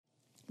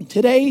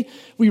Today,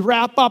 we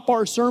wrap up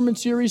our sermon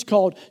series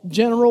called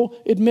General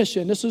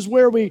Admission. This is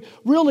where we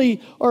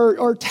really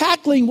are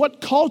tackling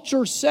what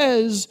culture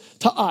says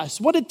to us,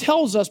 what it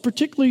tells us,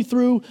 particularly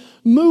through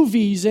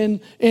movies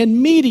and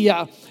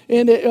media,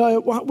 and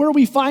where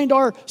we find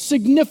our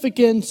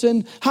significance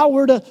and how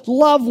we're to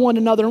love one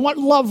another and what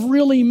love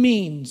really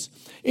means.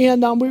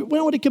 And we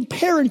want to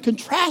compare and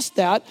contrast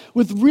that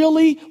with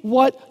really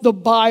what the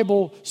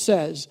Bible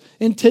says.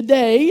 And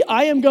today,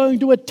 I am going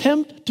to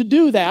attempt to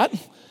do that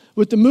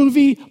with the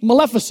movie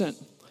Maleficent.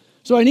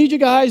 So I need you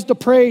guys to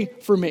pray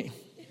for me.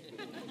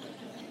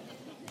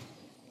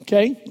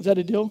 Okay? Is that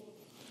a deal?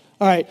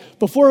 All right.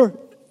 Before,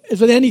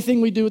 as with anything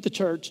we do at the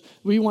church,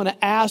 we want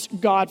to ask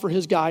God for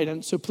his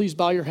guidance. So please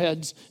bow your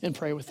heads and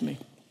pray with me.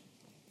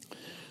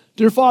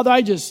 Dear Father,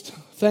 I just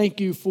thank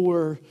you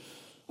for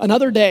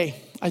another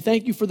day. I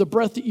thank you for the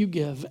breath that you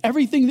give.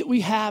 Everything that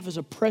we have is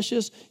a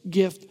precious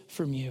gift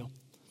from you.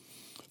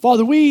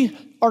 Father, we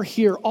are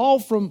here all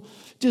from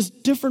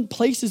just different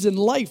places in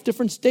life,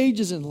 different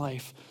stages in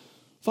life.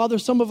 Father,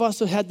 some of us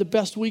have had the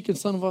best week and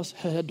some of us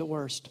have had the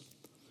worst.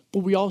 But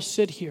we all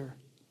sit here,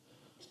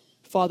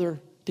 Father,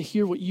 to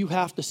hear what you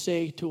have to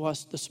say to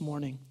us this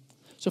morning.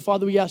 So,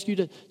 Father, we ask you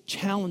to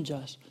challenge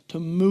us, to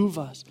move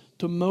us,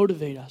 to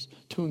motivate us,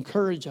 to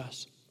encourage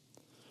us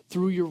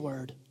through your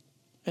word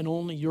and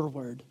only your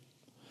word.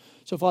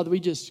 So, Father, we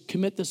just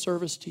commit this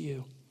service to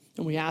you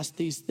and we ask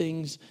these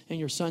things in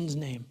your Son's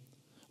name.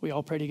 We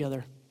all pray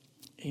together.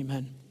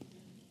 Amen.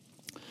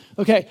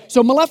 Okay,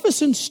 so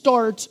Maleficent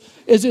starts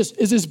as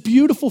this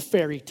beautiful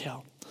fairy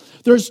tale.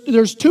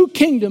 There's two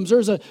kingdoms.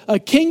 There's a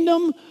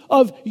kingdom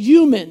of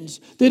humans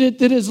that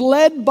is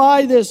led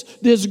by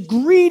this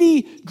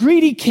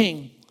greedy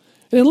king.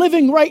 And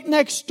living right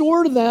next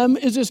door to them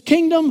is this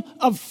kingdom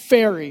of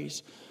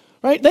fairies.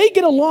 Right? They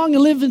get along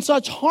and live in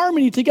such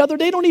harmony together.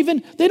 They don't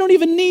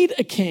even need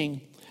a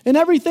king. And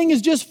everything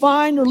is just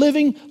fine. They're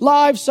living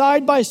lives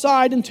side by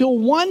side until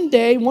one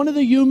day, one of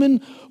the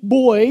human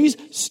boys,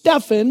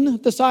 Stefan,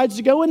 decides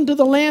to go into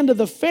the land of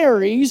the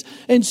fairies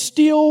and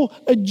steal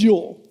a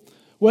jewel.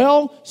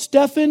 Well,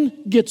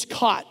 Stefan gets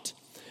caught.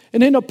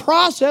 And in the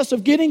process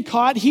of getting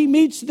caught, he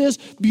meets this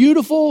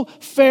beautiful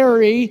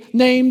fairy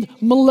named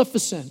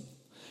Maleficent.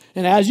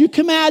 And as you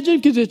can imagine,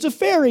 because it's a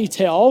fairy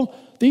tale,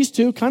 these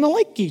two kind of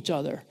like each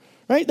other.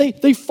 Right?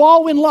 They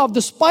fall in love.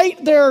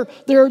 Despite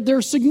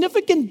their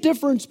significant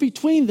difference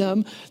between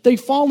them, they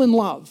fall in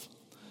love.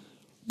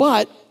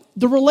 But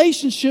the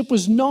relationship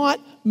was not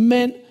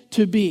meant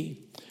to be.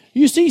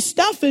 You see,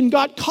 Stefan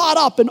got caught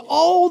up in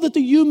all that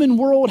the human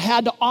world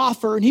had to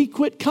offer, and he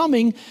quit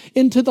coming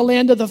into the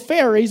land of the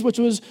fairies, which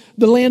was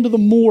the land of the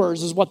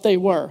Moors, is what they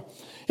were.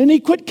 And he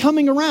quit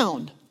coming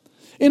around.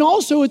 And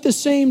also at the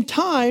same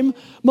time,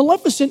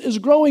 Maleficent is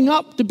growing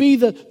up to be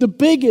the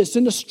biggest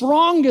and the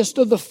strongest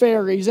of the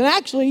fairies. And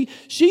actually,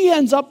 she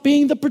ends up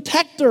being the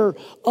protector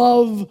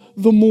of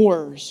the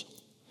Moors.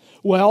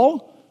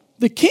 Well,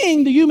 the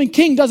human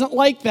king, doesn't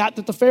like that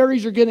the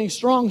fairies are getting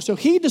strong. So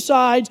he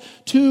decides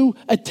to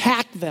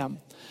attack them.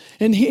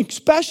 And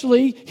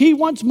he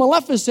wants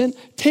Maleficent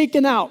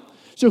taken out.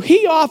 So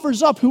he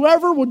offers up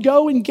whoever would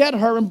go and get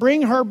her and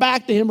bring her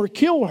back to him or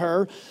kill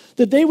her,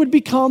 that they would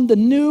become the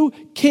new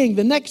king,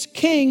 the next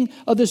king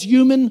of this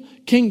human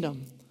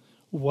kingdom.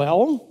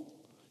 Well,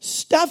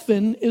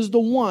 Stefan is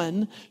the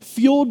one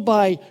fueled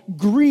by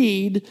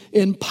greed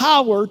and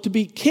power to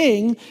be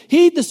king.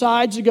 He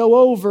decides to go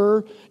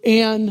over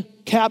and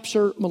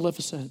capture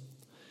Maleficent.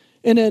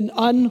 In an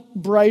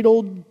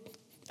unbridled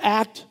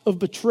act of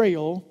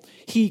betrayal,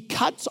 he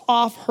cuts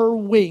off her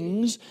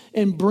wings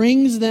and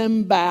brings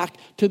them back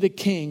to the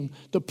king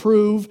to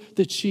prove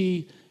that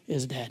she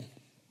is dead.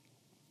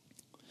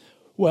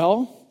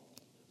 Well,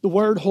 the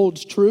word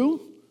holds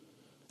true.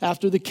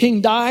 After the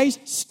king dies,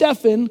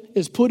 Stefan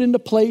is put into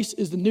place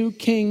as the new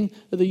king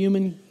of the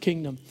human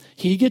kingdom.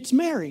 He gets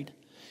married,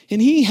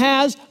 and he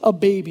has a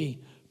baby,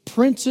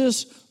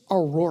 Princess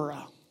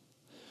Aurora.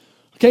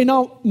 Okay,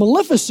 now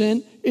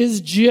Maleficent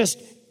is just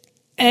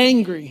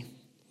angry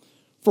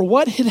for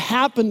what had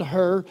happened to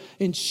her,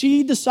 and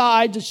she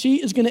decides that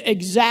she is going to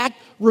exact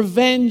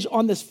revenge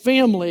on this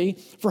family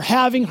for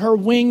having her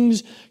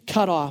wings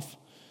cut off.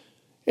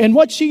 And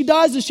what she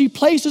does is she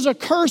places a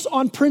curse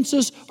on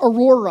Princess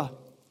Aurora,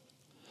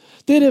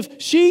 that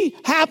if she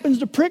happens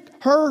to prick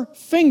her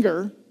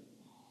finger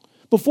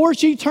before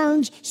she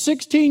turns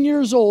 16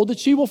 years old, that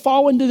she will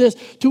fall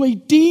to a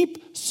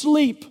deep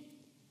sleep.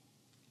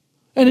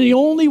 And the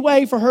only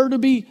way for her to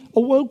be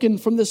awoken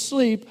from this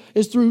sleep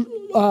is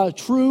through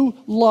true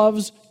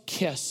love's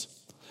kiss.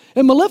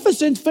 And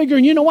Maleficent's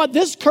figuring, you know what,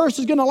 this curse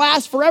is going to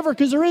last forever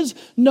because there is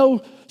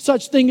no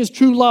such thing as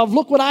true love.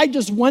 Look what I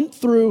just went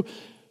through,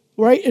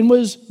 right, and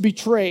was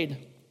betrayed.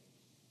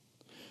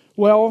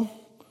 Well,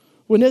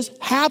 when this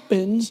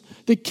happens,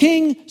 the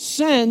king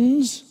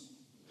sends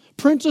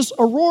Princess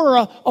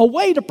Aurora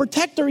away to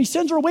protect her. He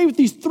sends her away with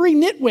these three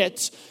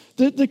nitwits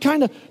that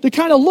kind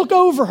of look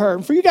over her.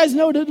 And for you guys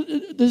know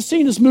to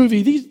see this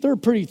movie, they're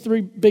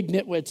three big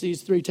nitwits,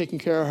 these three taking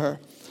care of her.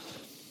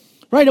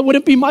 right? It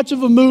wouldn't be much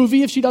of a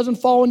movie if she doesn't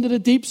fall into the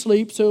deep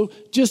sleep. So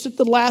just at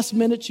the last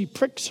minute, she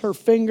pricks her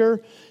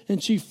finger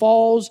and she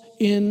falls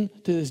into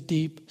this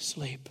deep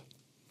sleep.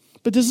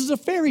 But this is a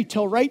fairy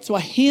tale, right? So a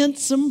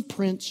handsome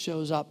prince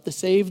shows up to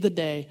save the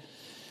day.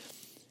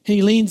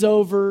 He leans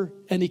over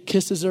and he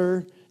kisses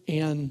her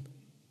and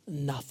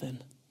nothing.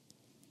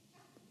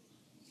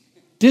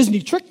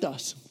 Disney tricked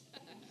us,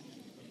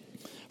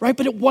 right?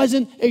 But it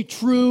wasn't a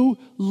true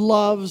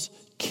love's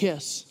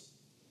kiss.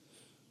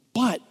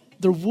 But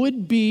there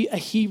would be a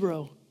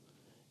hero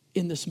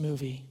in this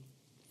movie.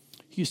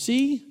 You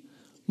see,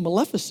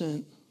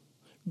 Maleficent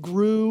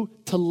grew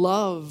to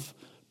love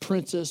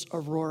Princess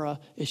Aurora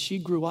as she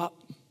grew up.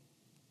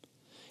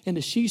 And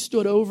as she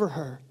stood over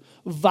her,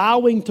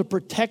 vowing to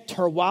protect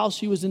her while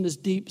she was in this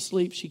deep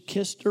sleep, she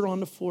kissed her on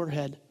the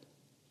forehead.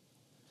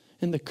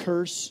 And the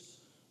curse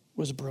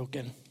was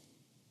broken.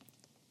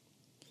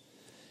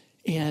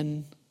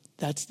 And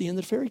that's the end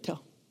of the fairy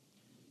tale.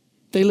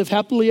 They live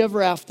happily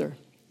ever after.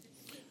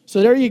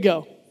 So there you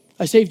go.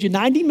 I saved you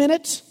 90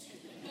 minutes.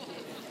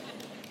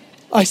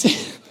 I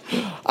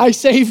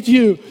saved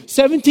you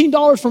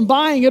 $17 from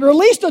buying it, or at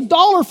least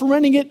 $1 from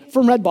renting it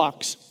from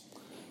Redbox.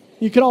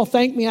 You can all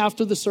thank me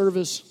after the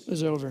service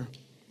is over.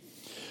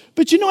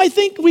 But I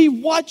think we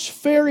watch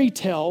fairy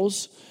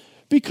tales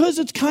because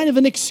it's kind of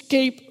an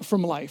escape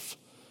from life,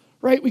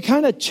 right? We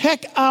kind of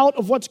check out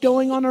of what's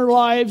going on in our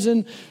lives,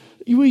 and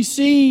we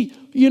see,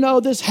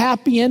 this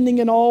happy ending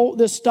and all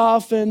this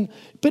stuff.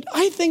 But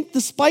I think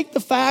despite the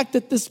fact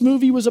that this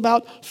movie was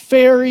about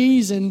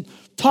fairies and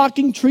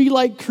talking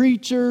tree-like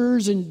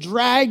creatures and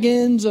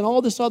dragons and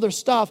all this other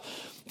stuff,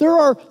 there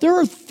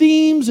are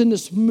themes in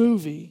this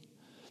movie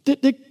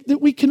that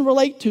we can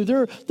relate to.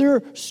 There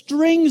are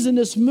strings in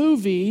this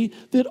movie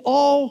that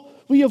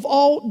we have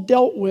all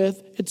dealt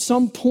with at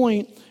some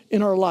point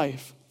in our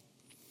life.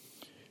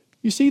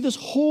 You see, this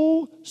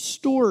whole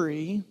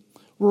story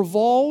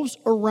revolves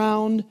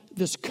around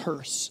this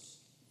curse.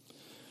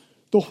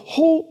 The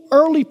whole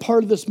early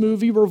part of this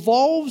movie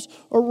revolves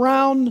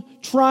around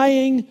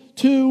trying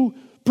to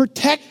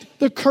protect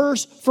the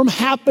curse from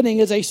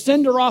happening as they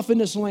send her off in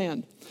this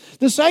land.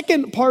 The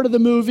second part of the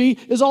movie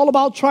is all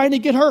about trying to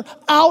get her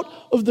out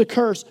of the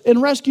curse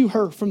and rescue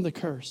her from the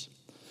curse.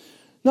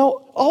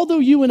 Now, although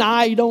you and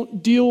I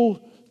don't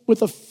deal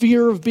with a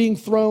fear of being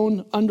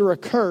thrown under a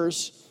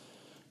curse,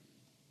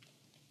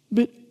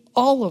 but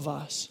all of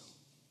us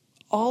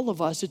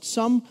at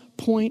some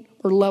point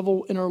or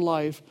level in our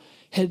life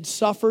had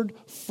suffered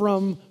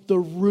from the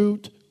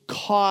root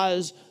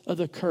cause of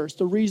the curse,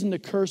 the reason the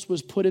curse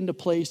was put into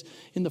place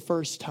in the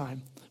first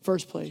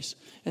place,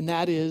 and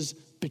that is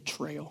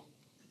betrayal.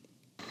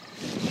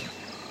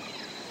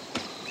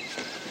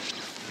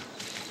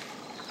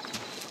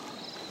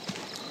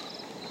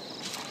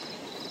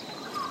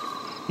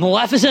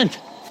 Maleficent!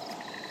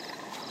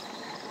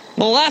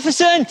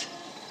 Maleficent!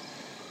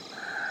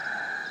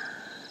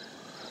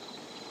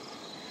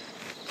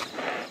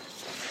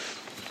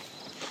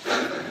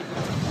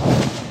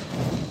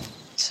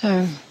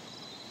 So,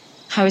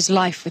 how is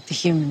life with the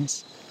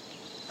humans?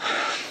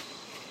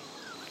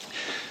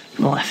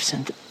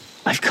 Maleficent,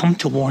 I've come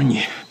to warn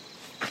you.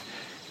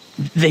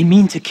 They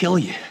mean to kill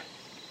you.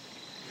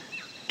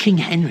 King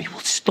Henry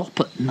will stop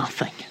at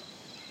nothing.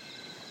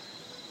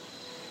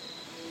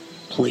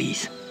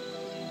 Please,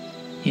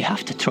 you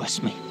have to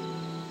trust me.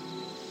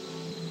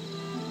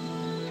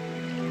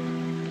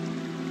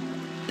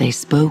 They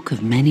spoke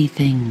of many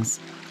things,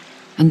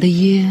 and the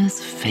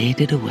years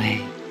faded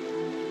away.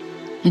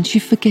 And she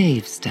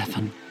forgave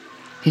Stefan,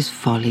 his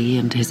folly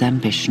and his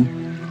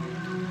ambition.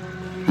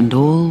 And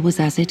all was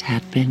as it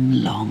had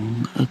been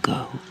long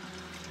ago.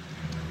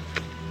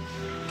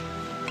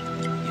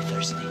 You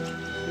thirsty?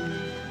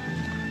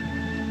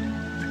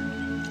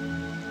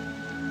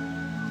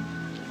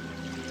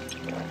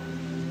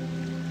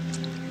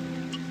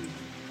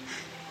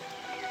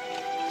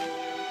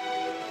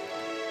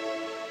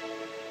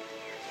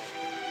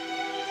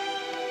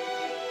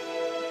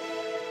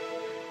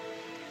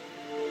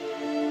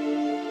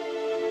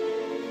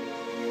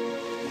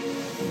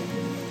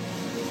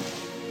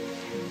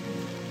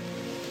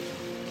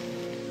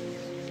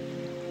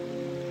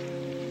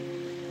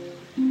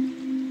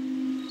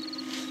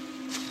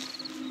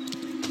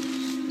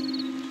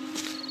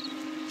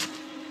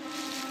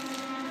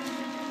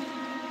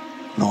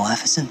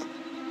 Maleficent?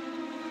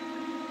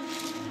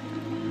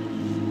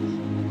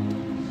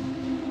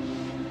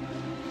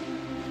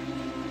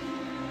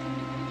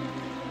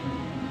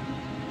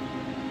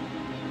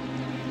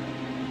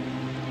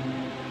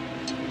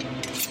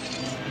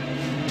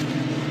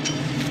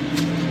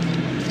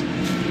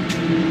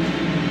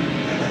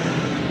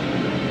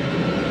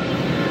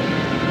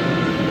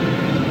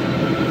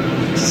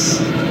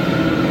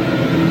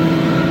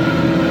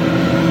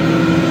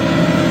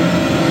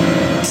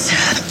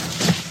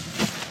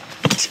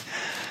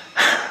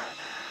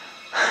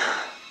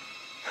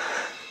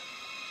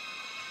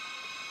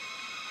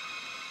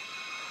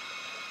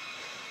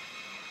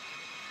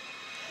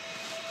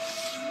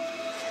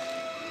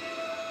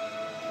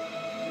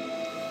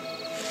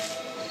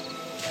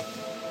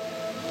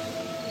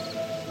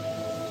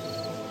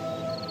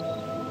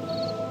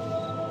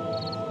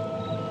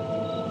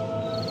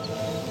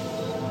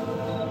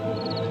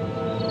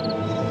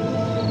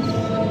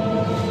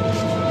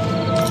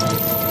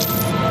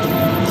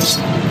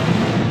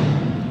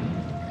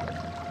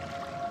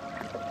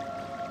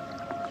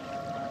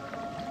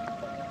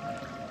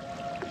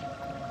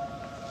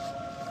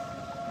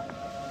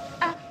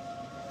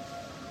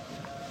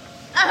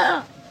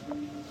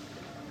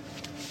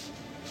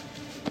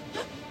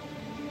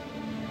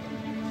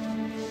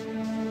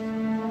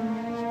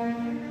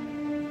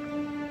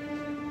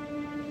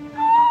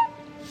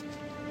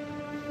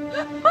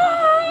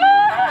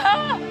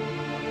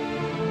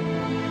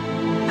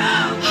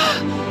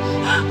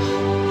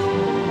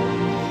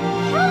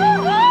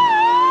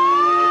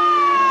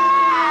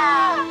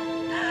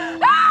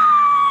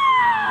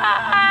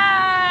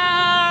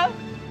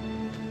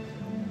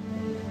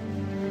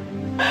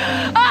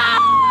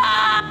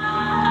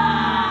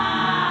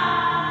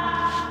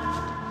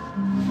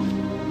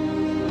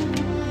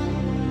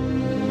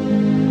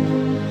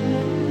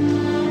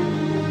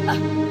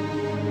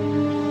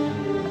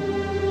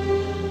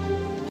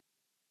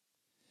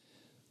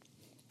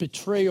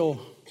 betrayal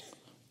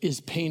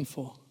is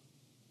painful.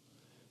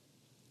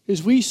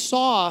 As we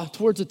saw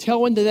towards the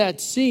tail end of that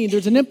scene,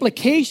 there's an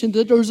implication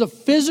that there's a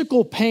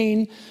physical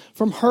pain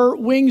from her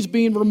wings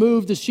being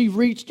removed as she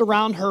reached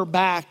around her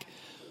back.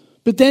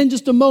 But then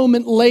just a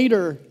moment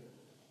later,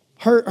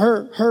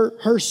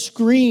 her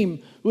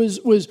scream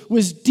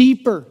was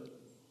deeper,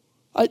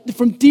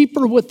 from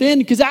deeper within,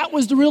 because that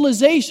was the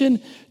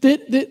realization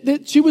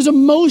that she was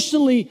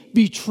emotionally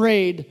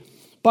betrayed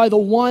by the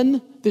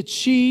one that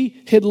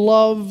she had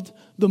loved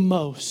the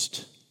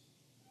most.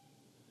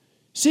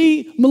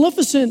 See,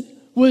 Maleficent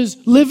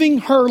was living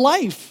her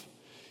life.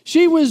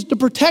 She was the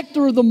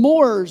protector of the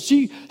Moors.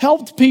 She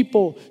helped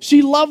people.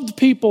 She loved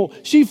people.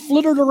 She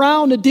flittered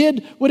around and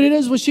did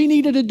what she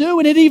needed to do.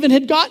 And it even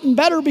had gotten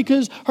better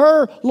because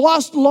her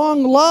lost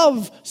long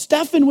love,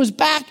 Stefan, was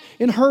back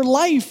in her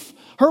life.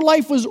 Her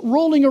life was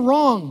rolling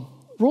along,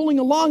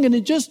 and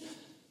it just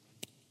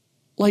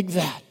like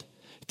that.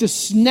 The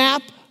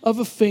snap of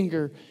a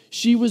finger,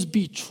 she was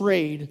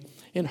betrayed,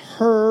 and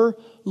her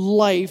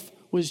life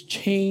was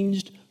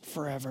changed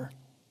forever.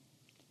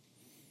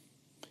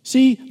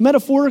 See,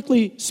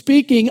 metaphorically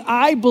speaking,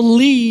 I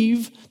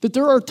believe that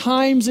there are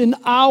times in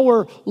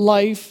our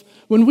life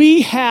when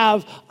we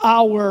have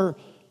our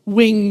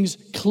wings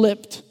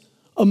clipped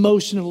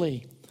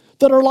emotionally,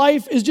 that our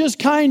life is just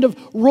kind of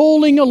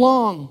rolling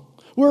along.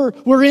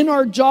 We're in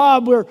our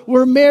job,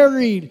 we're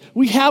married,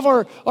 we have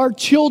our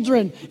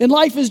children, and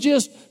life is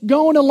just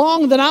going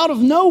along. Then out of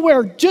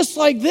nowhere, just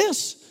like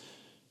this,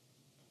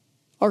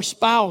 our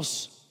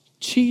spouse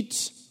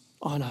cheats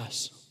on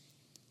us.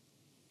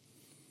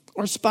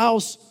 Our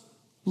spouse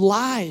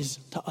lies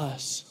to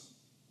us.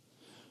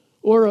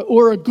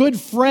 Or a good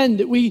friend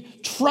that we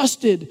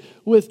trusted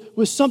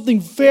with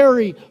something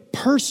very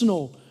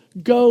personal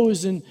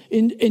goes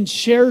and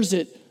shares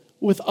it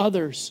with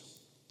others.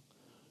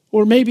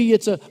 Or maybe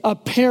it's a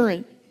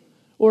parent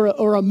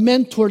or a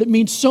mentor that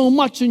means so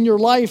much in your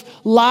life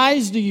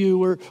lies to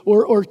you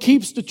or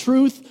keeps the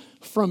truth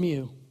from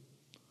you.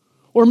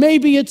 Or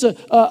maybe it's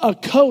a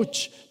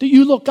coach that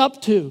you look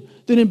up to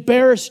that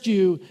embarrassed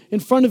you in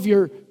front of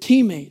your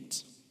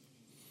teammates.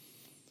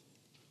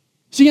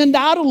 See,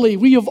 undoubtedly,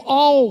 we have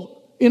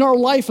all in our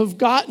life have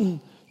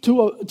gotten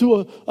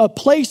to a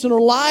place in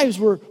our lives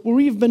where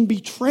we've been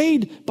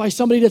betrayed by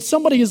somebody, that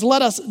somebody has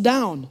let us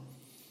down.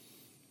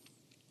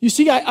 You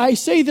see, I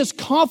say this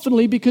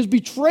confidently because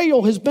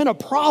betrayal has been a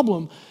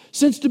problem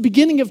since the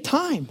beginning of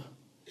time.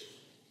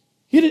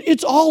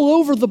 It's all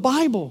over the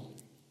Bible.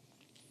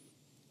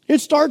 It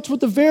starts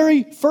with the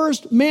very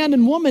first man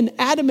and woman,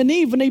 Adam and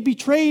Eve, when they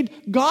betrayed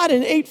God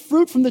and ate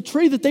fruit from the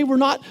tree that they were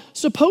not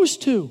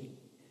supposed to.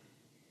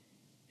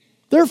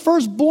 Their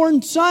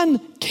firstborn son,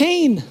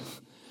 Cain,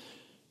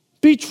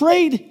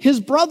 betrayed his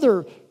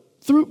brother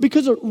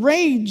because of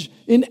rage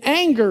and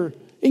anger,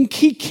 and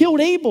he killed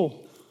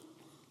Abel.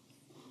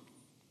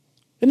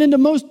 And then the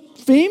most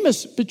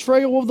famous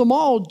betrayal of them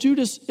all,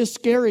 Judas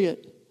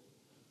Iscariot,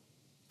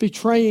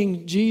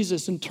 betraying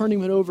Jesus and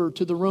turning him over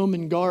to the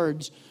Roman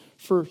guards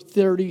for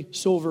 30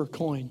 silver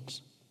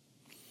coins.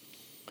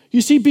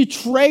 You see,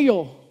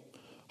 betrayal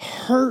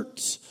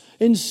hurts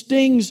and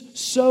stings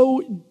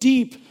so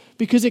deep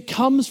because it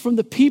comes from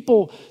the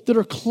people that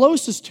are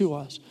closest to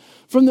us,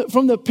 from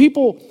the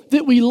people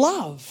that we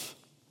love,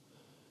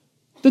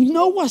 that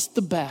know us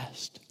the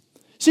best.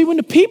 See, when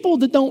the people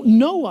that don't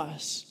know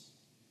us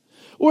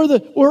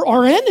or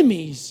our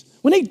enemies,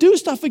 when they do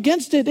stuff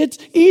against it, it's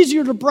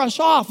easier to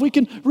brush off. We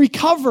can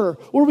recover,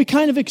 or we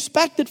kind of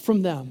expect it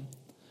from them.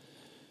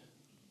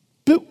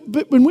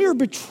 But when we are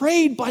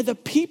betrayed by the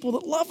people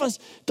that love us,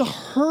 the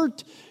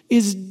hurt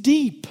is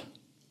deep.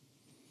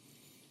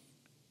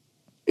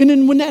 And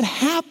then when that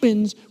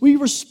happens, we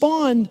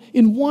respond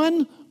in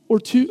one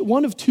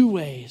of two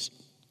ways.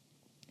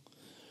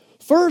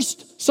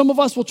 First, some of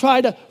us will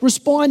try to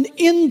respond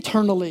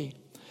internally.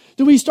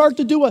 Do we start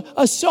to do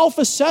a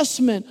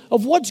self-assessment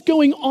of what's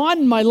going on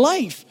in my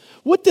life?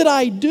 What did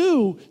I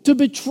do to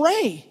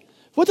betray?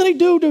 What did I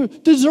do to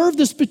deserve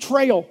this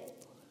betrayal?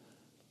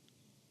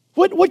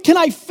 What can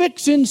I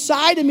fix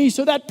inside of me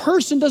so that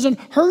person doesn't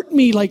hurt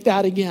me like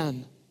that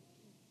again?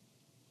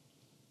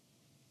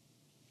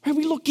 Right?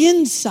 We look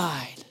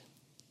inside.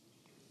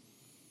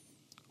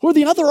 Or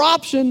the other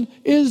option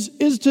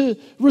is to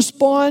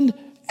respond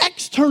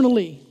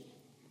externally.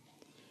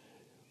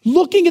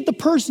 Looking at the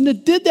person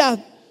that did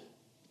that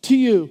to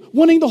you,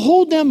 wanting to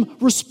hold them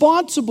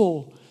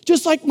responsible,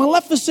 just like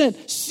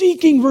Maleficent,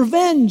 seeking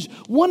revenge,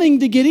 wanting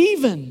to get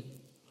even.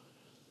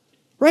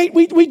 Right?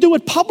 We do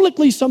it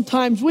publicly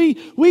sometimes. We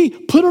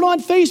put it on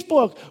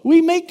Facebook.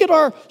 We make it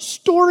our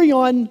story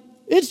on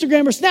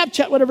Instagram or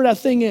Snapchat, whatever that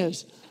thing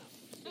is.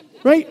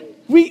 Right?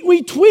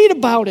 We tweet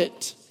about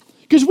it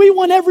because we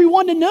want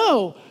everyone to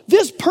know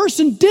this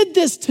person did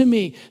this to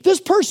me. This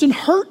person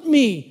hurt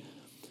me.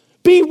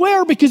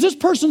 Beware, because this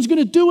person's going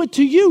to do it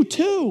to you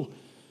too.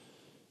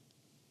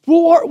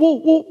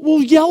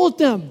 We'll yell at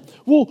them.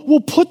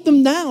 We'll put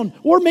them down.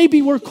 Or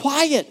maybe we're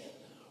quiet.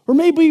 Or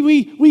maybe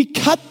we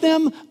cut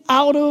them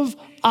out of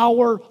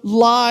our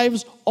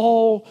lives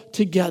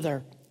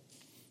altogether.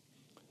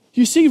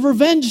 You see,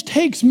 revenge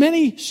takes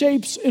many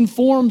shapes and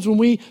forms when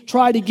we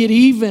try to get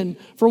even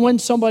for when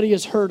somebody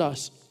has hurt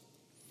us.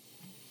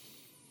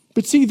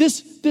 But see,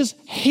 this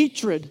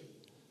hatred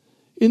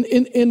and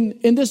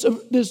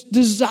this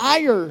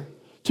desire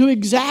to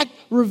exact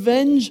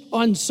revenge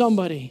on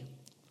somebody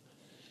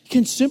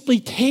can simply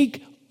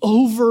take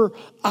over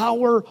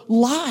our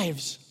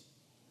lives.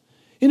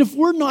 And if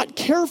we're not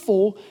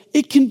careful,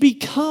 it can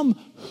become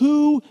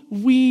who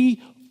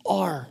we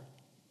are.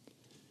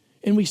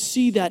 And we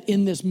see that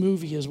in this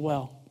movie as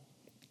well.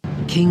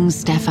 King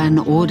Stefan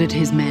ordered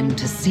his men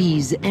to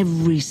seize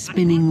every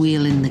spinning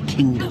wheel in the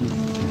kingdom.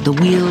 The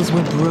wheels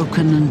were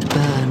broken and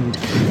burned,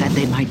 that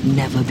they might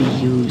never be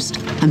used,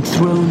 and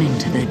thrown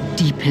into the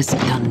deepest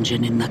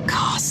dungeon in the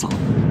castle.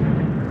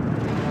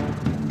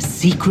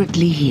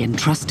 Secretly, he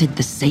entrusted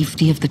the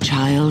safety of the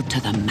child to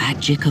the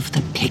magic of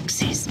the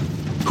pixies,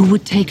 who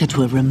would take her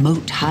to a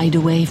remote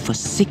hideaway for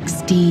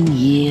 16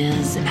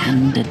 years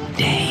and a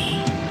day.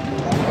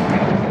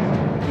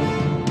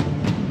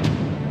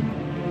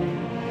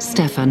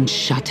 Stefan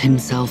shut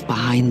himself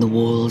behind the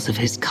walls of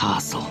his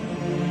castle,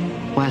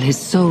 while his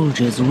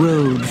soldiers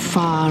rode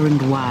far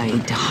and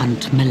wide to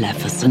hunt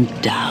Maleficent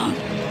down.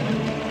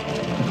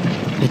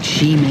 But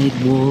she made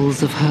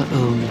walls of her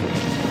own,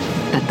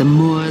 that the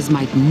Moors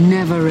might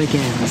never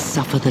again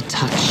suffer the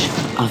touch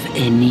of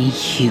any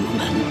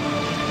human.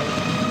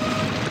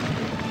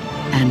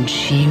 And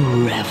she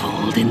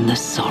reveled in the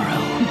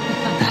sorrow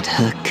that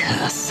her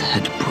curse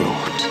had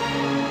brought.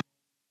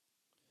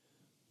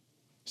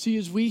 See,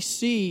 as we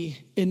see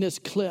in this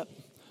clip,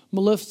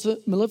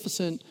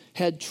 Maleficent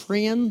had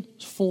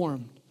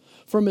transformed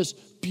from this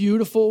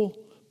beautiful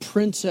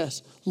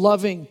princess,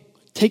 loving,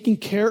 taking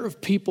care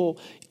of people,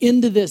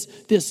 into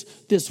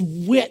this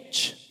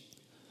witch.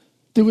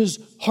 There was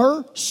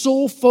her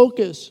sole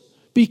focus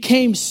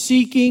became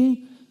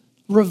seeking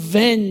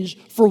revenge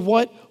for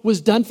what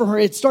was done for her.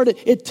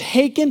 It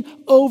taken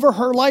over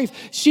her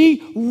life.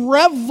 She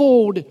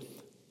reveled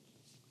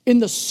in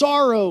the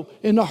sorrow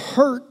and the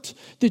hurt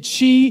that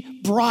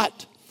she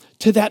brought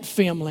to that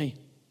family.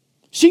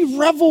 She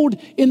reveled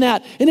in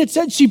that. And it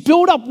said she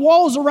built up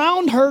walls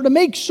around her to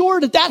make sure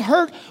that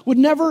hurt would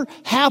never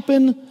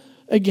happen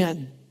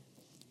again.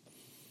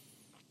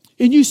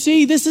 And you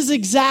see, this is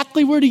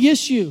exactly where the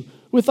issue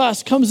with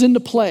us comes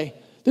into play.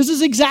 This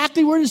is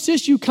exactly where this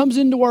issue comes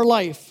into our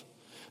life.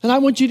 And I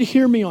want you to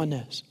hear me on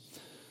this.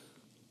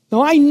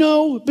 Now, I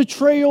know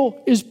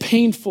betrayal is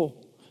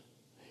painful.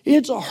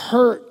 It's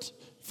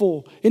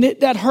hurtful. And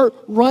that hurt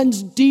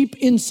runs deep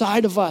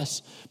inside of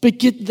us. But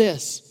get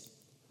this.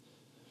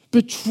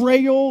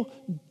 Betrayal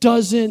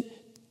doesn't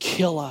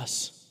kill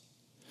us.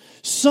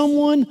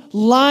 Someone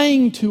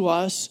lying to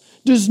us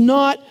does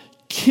not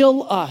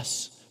kill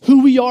us,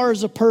 who we are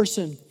as a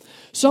person.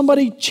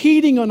 Somebody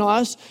cheating on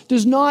us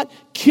does not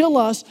kill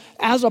us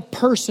as a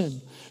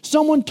person.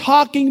 Someone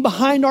talking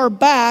behind our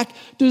back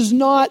does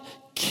not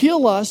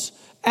kill us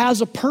as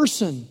a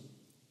person.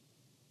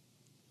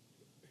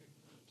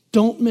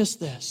 Don't miss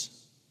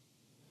this.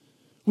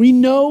 We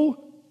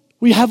know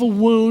we have a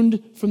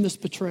wound from this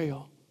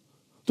betrayal.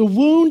 The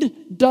wound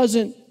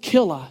doesn't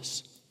kill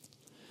us.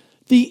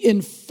 The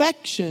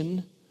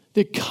infection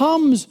that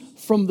comes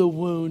from the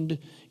wound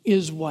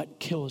is what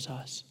kills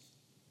us.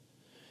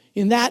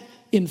 And that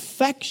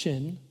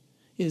infection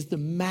is the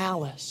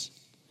malice,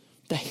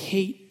 the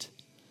hate,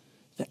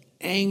 the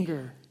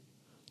anger,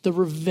 the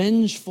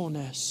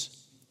revengefulness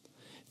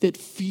that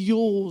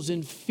fuels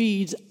and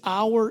feeds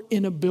our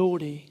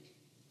inability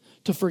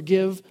to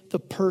forgive the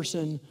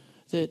person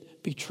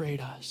that betrayed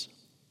us.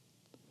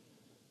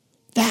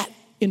 That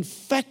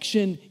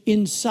infection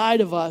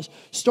inside of us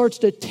starts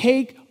to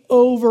take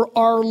over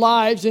our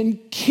lives and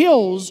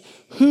kills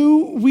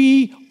who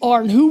we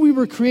are and who we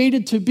were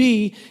created to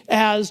be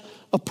as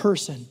a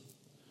person.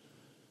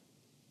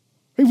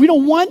 We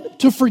don't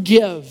want to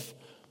forgive.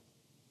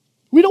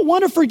 We don't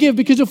want to forgive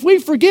because if we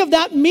forgive,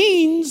 that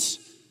means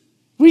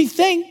we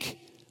think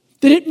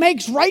that it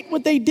makes right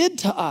what they did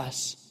to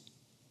us.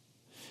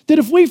 That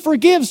if we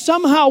forgive,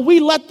 somehow we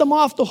let them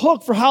off the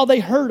hook for how they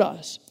hurt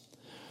us.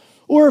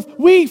 Or if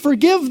we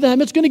forgive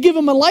them, it's going to give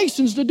them a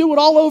license to do it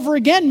all over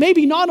again.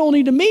 Maybe not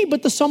only to me,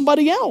 but to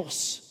somebody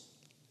else.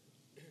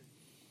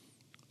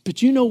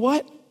 But you know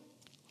what?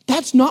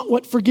 That's not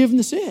what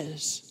forgiveness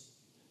is.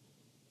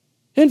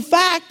 In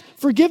fact,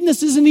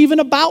 forgiveness isn't even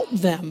about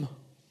them.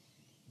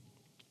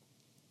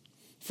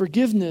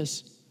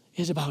 Forgiveness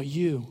is about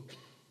you.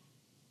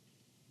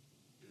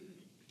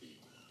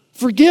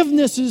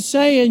 Forgiveness is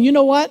saying, you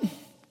know what?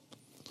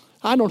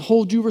 I don't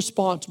hold you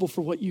responsible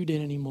for what you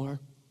did anymore.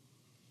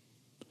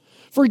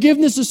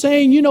 Forgiveness is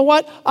saying, you know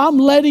what? I'm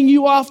letting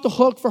you off the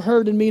hook for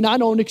hurting me and I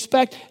don't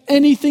expect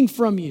anything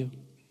from you.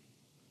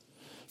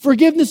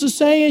 Forgiveness is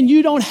saying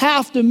you don't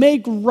have to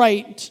make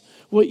right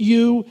what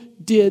you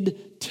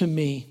did to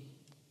me.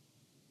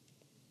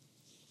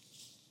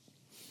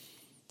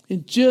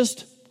 And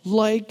just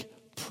like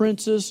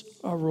Princess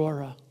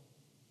Aurora,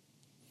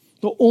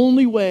 the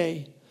only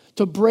way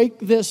to break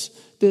this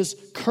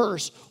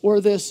curse or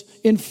this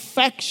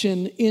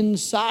infection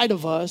inside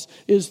of us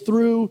is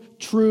through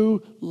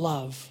true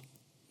love.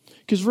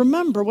 Because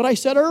remember what I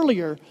said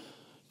earlier,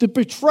 the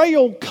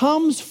betrayal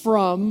comes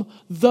from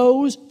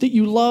those that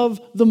you love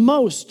the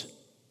most,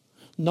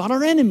 not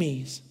our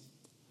enemies.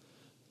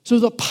 So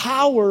the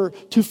power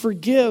to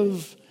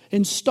forgive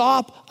and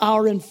stop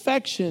our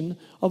infection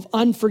of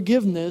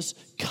unforgiveness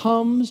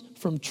comes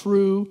from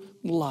true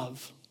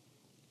love.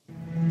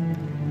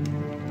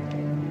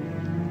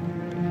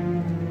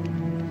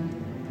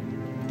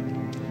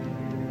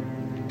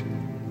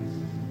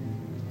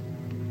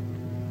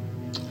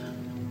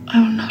 I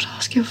will not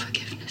ask your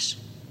forgiveness,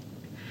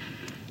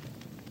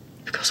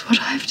 because what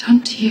I have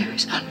done to you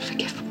is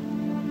unforgivable.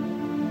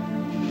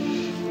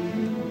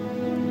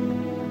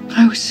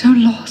 I was so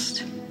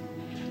lost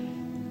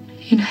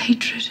in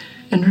hatred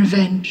and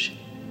revenge.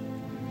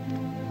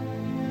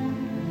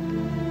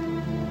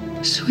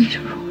 Sweet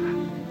Aurora,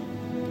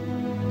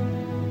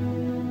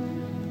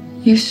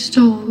 you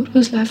stole what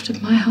was left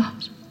of my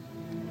heart,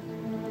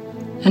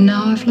 and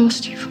now I've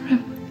lost you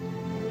forever.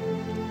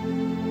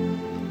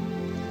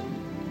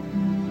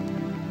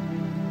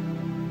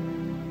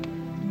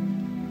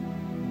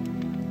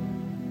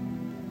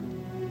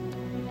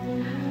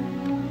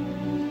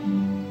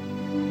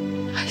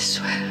 I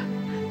swear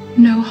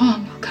no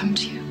harm will come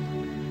to you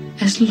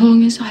as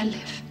long as I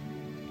live.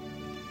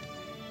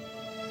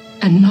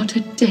 And not a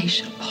day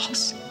shall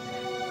pass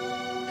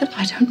that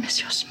I don't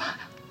miss your smile.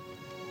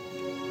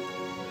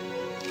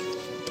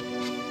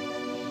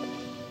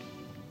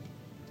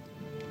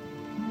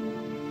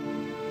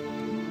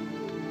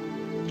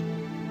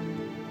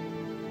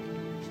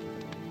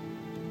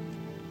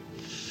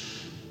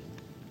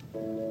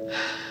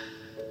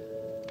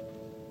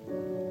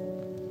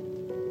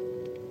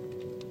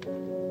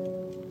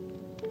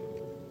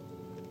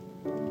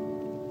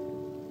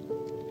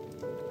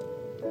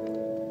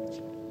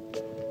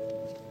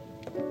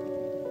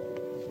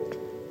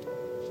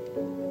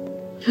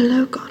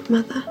 Hello,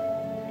 Godmother.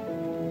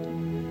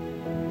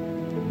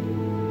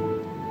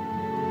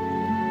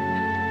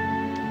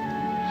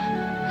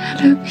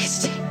 Hello,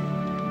 Beastie.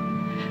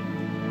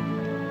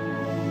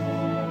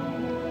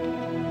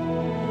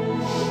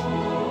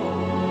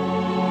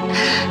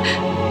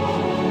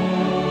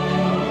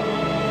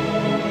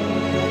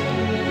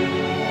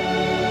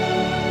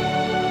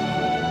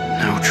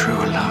 No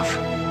truer love.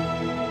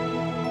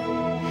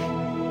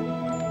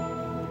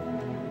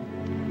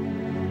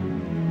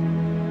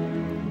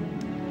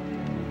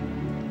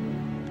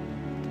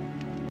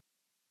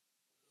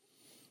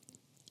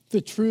 The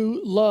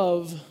true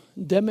love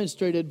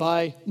demonstrated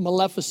by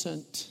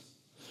Maleficent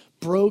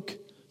broke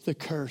the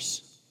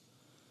curse.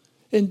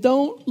 And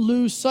don't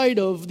lose sight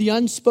of the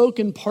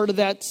unspoken part of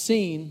that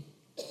scene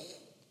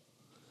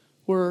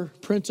where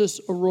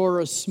Princess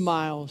Aurora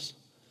smiles.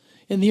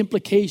 And the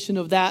implication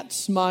of that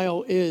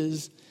smile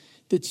is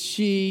that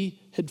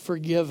she had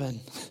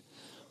forgiven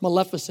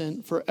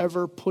Maleficent for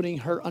ever putting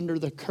her under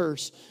the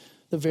curse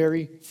the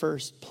very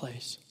first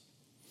place.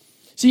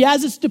 See,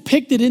 as it's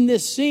depicted in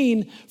this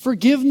scene,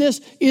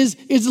 forgiveness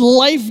is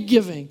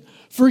life-giving.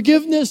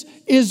 Forgiveness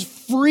is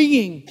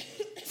freeing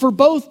for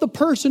both the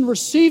person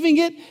receiving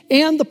it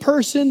and the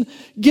person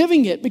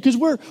giving it, because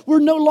we're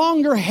no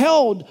longer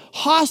held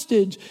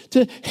hostage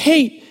to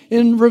hate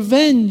and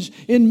revenge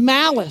and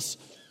malice,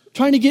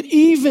 trying to get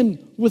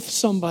even with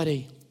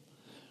somebody.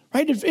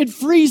 Right? It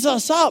frees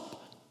us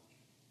up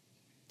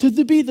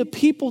to be the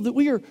people that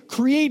we are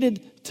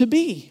created to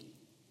be.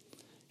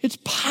 It's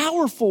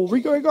powerful,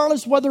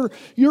 regardless whether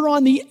you're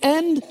on the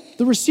end,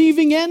 the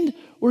receiving end,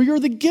 or you're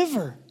the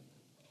giver.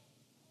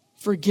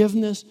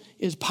 Forgiveness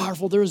is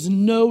powerful. There is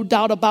no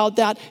doubt about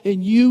that,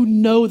 and you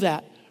know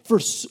that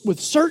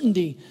with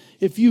certainty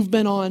if you've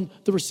been on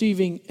the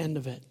receiving end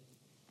of it.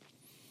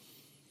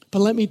 But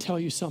let me tell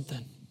you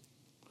something.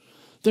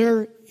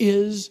 There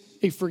is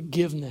a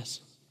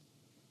forgiveness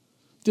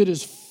that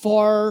is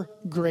far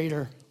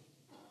greater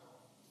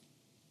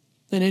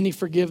than any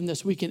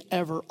forgiveness we can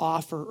ever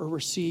offer or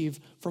receive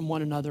from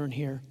one another in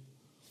here.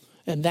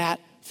 And that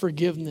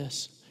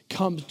forgiveness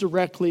comes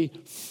directly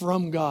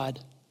from God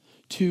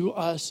to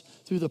us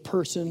through the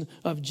person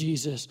of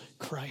Jesus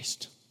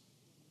Christ.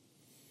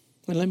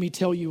 And let me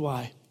tell you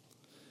why.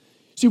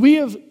 See, we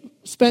have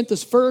spent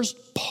this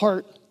first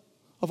part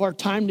of our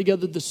time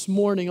together this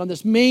morning on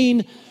this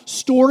main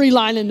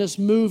storyline in this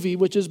movie,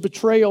 which is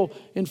betrayal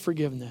and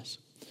forgiveness.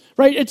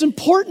 Right? It's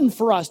important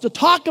for us to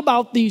talk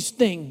about these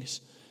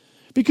things,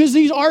 because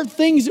these are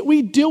things that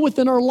we deal with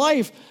in our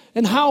life,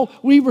 and how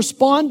we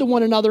respond to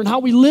one another, and how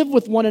we live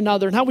with one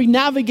another, and how we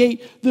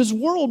navigate this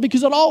world.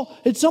 Because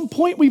at some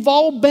point we've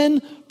all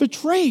been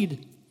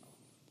betrayed.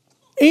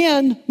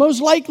 And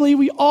most likely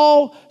we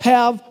all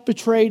have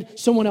betrayed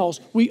someone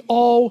else. We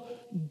all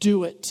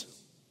do it.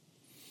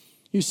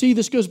 You see,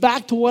 this goes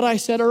back to what I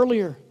said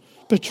earlier.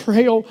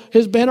 Betrayal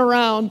has been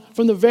around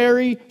from the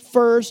very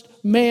first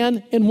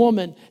man and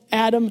woman,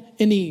 Adam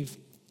and Eve.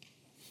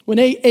 When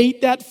they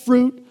ate that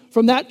fruit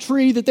from that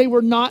tree that they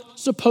were not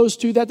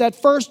supposed to, that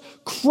first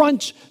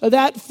crunch of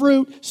that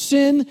fruit,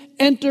 sin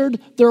entered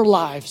their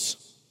lives.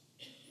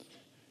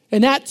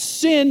 And that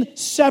sin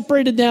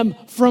separated them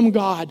from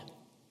God.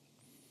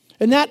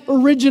 And that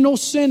original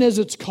sin, as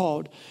it's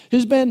called,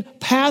 has been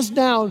passed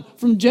down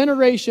from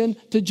generation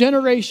to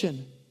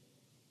generation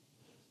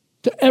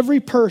to every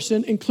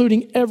person,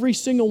 including every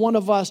single one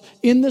of us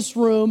in this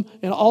room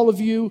and all of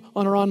you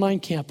on our online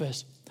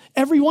campus.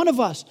 Every one of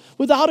us,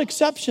 without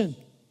exception.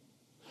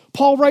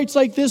 Paul writes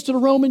like this to the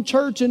Roman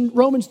church in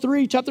Romans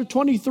 3, chapter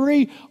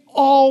 23,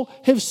 all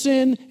have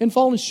sinned and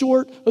fallen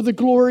short of the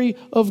glory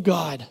of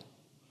God.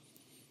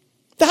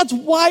 That's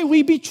why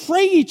we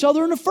betray each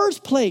other in the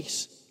first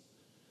place.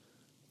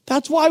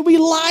 That's why we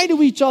lie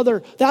to each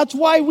other. That's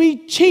why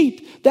we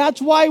cheat.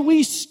 That's why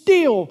we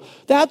steal.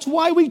 That's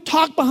why we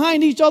talk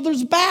behind each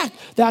other's back.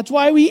 That's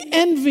why we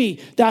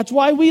envy. That's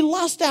why we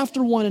lust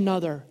after one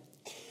another.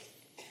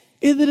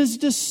 It is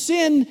the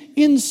sin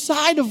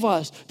inside of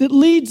us that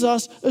leads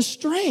us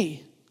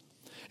astray.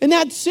 And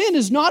that sin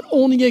is not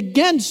only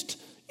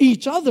against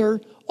each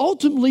other,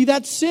 ultimately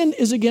that sin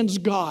is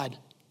against God.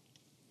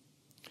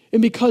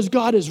 And because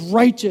God is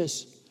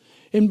righteous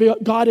and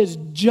God is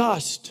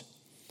just,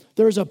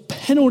 there's a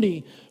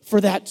penalty for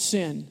that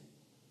sin.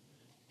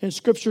 And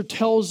Scripture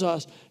tells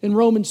us in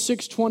Romans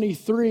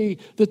 6:23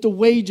 that the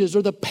wages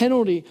or the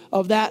penalty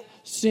of that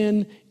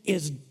sin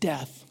is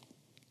death.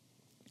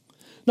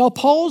 Now,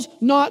 Paul's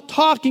not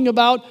talking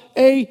about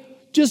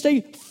just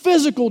a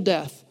physical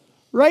death,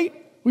 right?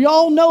 We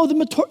all know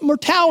the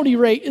mortality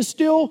rate is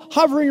still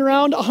hovering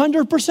around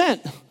 100%.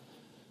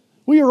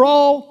 We are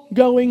all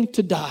going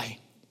to die.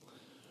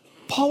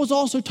 Paul is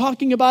also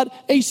talking about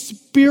a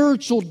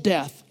spiritual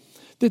death,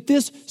 that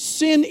this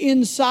sin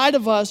inside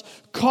of us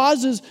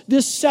causes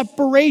this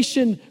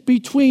separation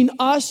between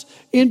us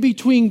and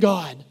between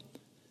God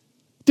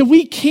that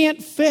we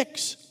can't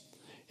fix.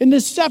 And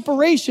this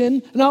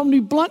separation, and I'm going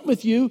to be blunt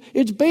with you,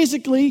 it's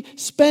basically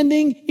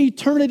spending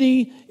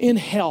eternity in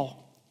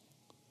hell.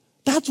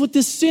 That's what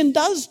this sin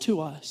does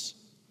to us.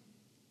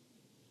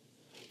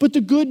 But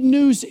the good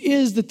news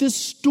is that this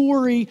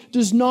story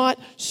does not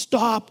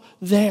stop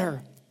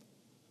there.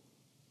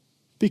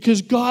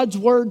 Because God's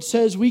word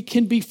says we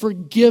can be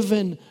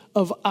forgiven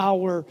of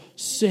our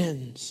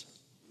sins.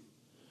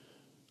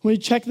 When you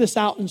check this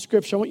out in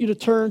Scripture, I want you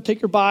to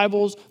take your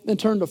Bibles and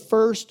turn to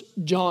 1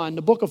 John,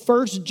 the book of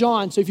 1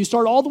 John. So if you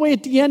start all the way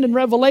at the end in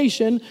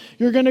Revelation,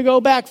 you're going to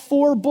go back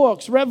 4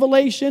 books.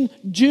 Revelation,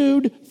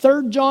 Jude,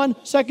 3 John,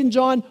 2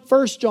 John,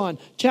 1 John.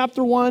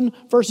 Chapter 1,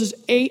 verses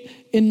 8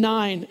 and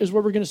 9 is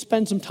where we're going to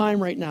spend some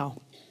time right now.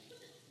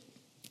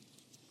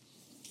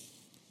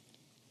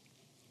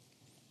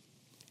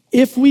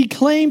 If we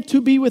claim to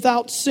be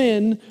without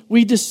sin,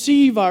 we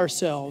deceive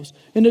ourselves,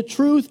 and the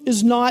truth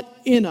is not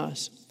in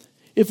us.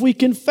 If we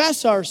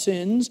confess our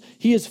sins,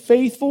 he is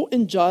faithful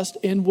and just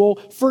and will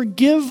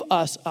forgive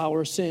us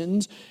our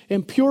sins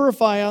and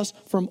purify us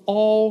from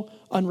all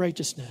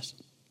unrighteousness.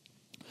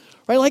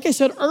 Right, like I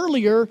said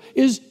earlier,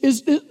 is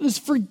this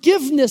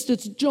forgiveness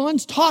that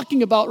John's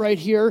talking about right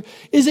here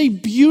is a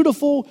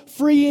beautiful,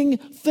 freeing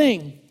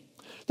thing.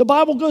 The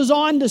Bible goes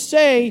on to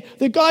say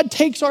that God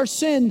takes our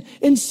sin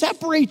and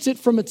separates it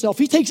from itself.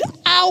 He takes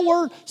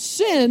our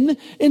sin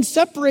and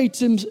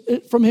separates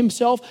it from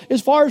himself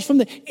as far as from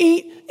the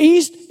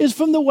east is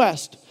from the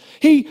west.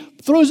 He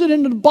throws it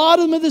into the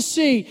bottom of the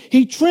sea.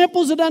 He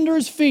tramples it under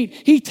his feet.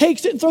 He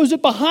takes it and throws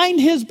it behind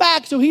his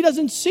back so he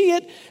doesn't see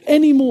it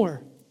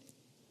anymore.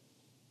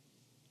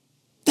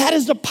 That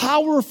is the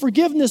power of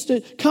forgiveness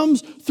that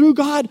comes through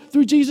God,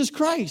 through Jesus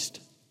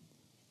Christ.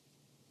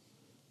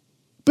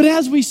 But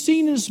as we've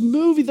seen in this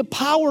movie, the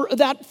power of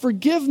that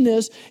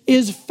forgiveness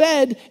is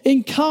fed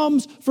and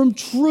comes from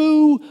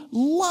true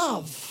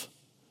love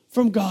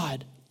from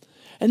God.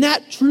 And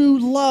that true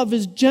love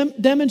is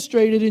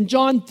demonstrated in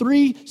John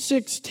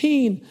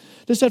 3:16.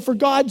 That said, for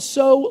God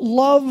so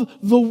loved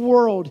the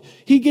world,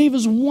 he gave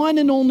his one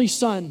and only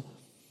Son,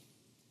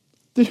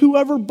 that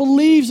whoever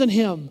believes in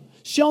him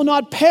shall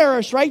not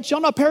perish, right?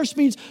 Shall not perish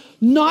means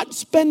not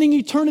spending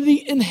eternity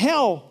in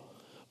hell,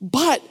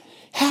 but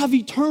have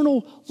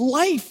eternal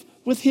life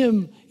with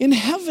him in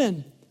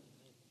heaven.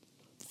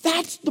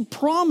 That's the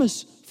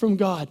promise from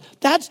God.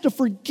 That's the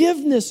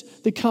forgiveness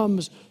that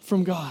comes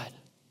from God.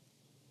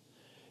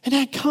 And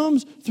that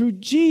comes through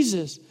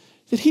Jesus,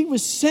 that he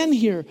was sent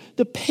here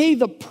to pay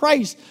the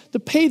price, to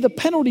pay the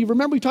penalty.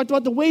 Remember, we talked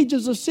about the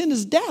wages of sin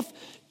is death.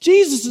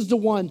 Jesus is the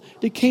one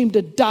that came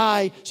to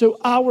die so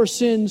our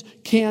sins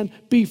can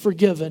be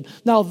forgiven.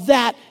 Now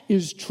that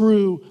is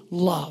true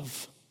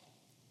love.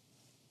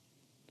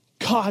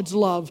 God's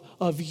love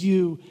of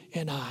you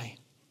and I.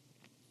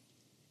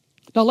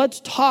 Now let's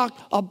talk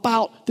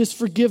about this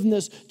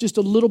forgiveness just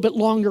a little bit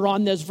longer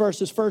on this verse,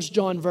 this 1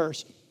 John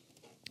verse.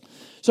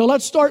 So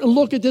let's start and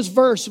look at this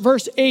verse.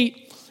 Verse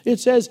 8, it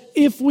says,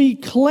 if we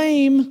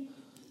claim,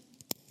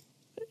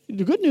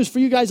 the good news for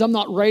you guys, I'm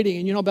not writing,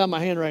 and you know how bad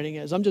my handwriting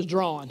is. I'm just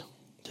drawing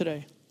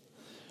today.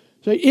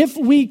 So if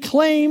we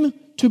claim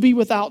to be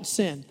without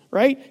sin,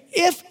 right?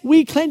 If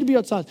we claim to be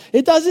without sin.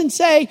 It doesn't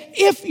say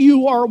if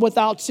you are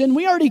without sin.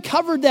 We already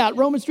covered that.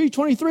 Romans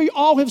 3:23,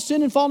 all have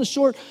sinned and fallen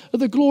short of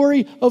the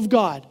glory of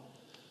God.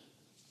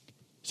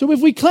 So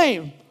if we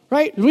claim,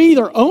 right, we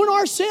either own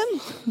our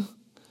sin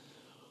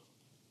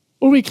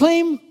or we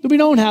claim that we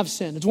don't have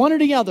sin. It's one or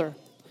the other.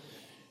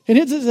 And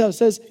it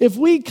says, if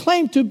we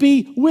claim to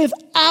be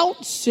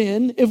without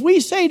sin, if we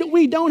say that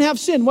we don't have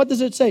sin, what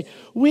does it say?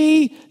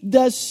 We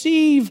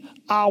deceive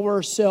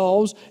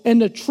ourselves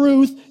and the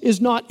truth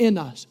is not in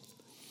us.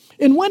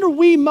 And when are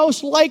we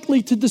most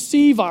likely to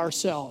deceive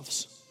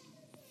ourselves?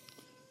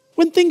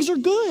 When things are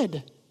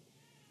good.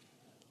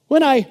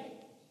 When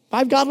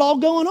I've got it all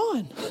going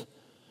on.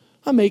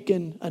 I'm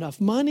making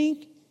enough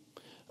money.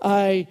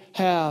 I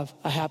have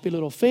a happy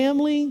little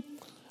family.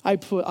 I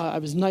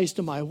was nice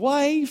to my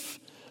wife.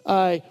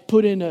 I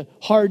put in a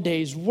hard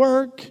day's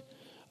work.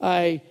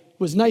 I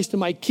was nice to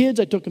my kids.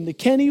 I took them to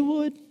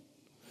Kennywood.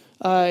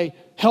 I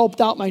helped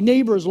out my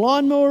neighbor's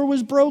lawnmower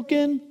was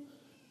broken.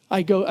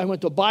 I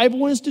went to a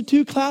Bible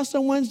Institute class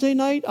on Wednesday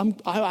night.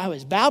 I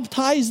was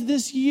baptized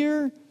this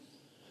year.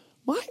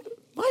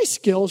 My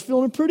skills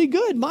feeling pretty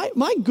good.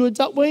 My good's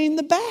outweighing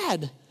the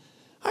bad.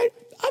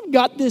 I've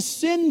got this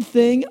sin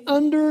thing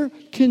under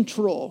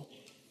control.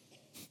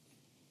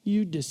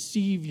 You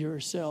deceive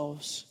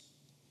yourselves,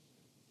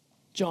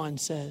 John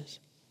says.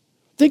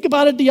 Think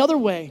about it the other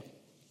way.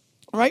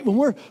 All right,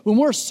 when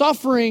we're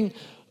suffering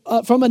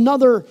from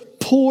another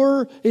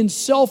poor and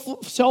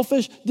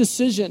selfish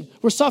decision,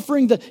 we're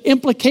suffering the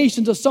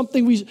implications of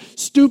something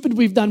stupid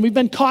we've done. We've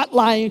been caught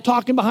lying,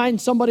 talking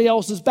behind somebody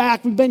else's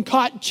back. We've been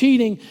caught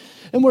cheating,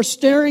 and we're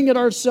staring at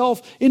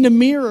ourselves in the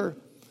mirror.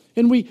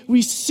 And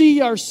we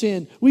see our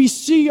sin. We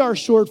see our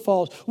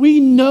shortfalls. We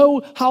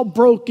know how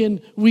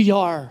broken we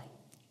are.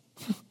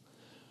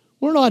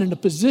 We're not in a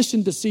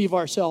position to deceive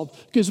ourselves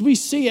because we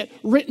see it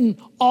written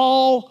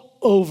all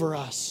over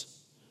us.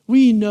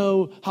 We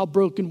know how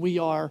broken we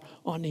are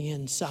on the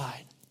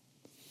inside.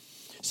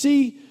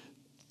 See,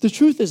 the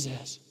truth is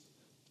this.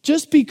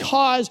 Just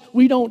because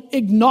we don't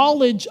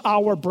acknowledge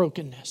our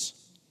brokenness,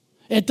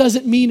 it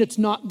doesn't mean it's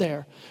not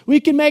there.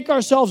 We can make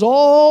ourselves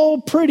all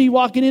pretty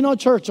walking in on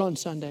church on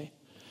Sunday.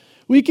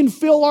 We can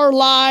fill our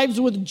lives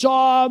with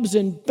jobs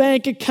and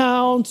bank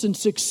accounts and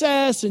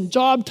success and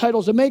job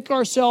titles to make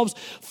ourselves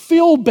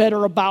feel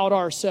better about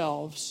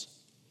ourselves.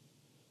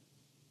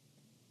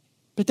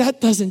 But that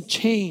doesn't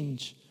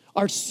change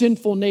our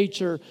sinful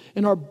nature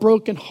and our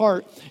broken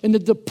heart and the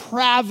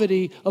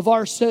depravity of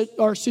our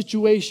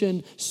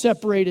situation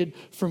separated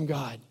from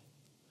God.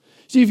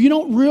 See, if you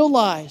don't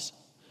realize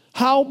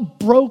how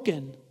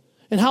broken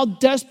and how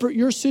desperate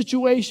your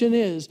situation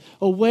is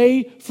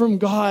away from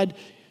God,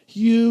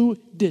 you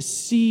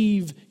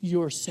deceive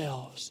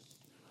yourselves.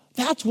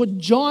 That's what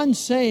John's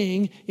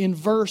saying in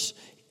verse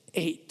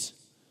 8.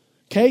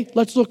 Okay,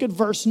 let's look at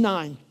verse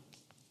 9.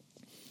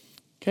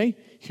 Okay,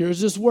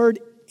 here's this word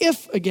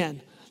if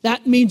again.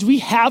 That means we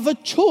have a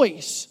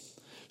choice.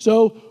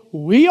 So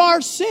we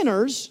are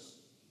sinners.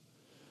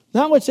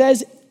 Now it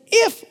says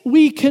if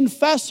we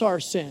confess our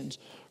sins.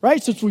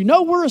 Right? Since we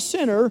know we're a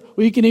sinner,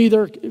 we can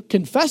either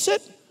confess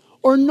it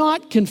or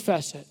not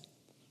confess it.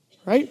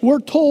 Right? We're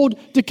told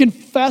to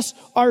confess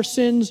our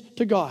sins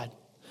to God.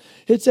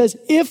 It says,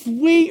 if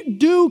we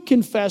do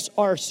confess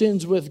our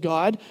sins with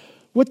God,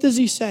 what does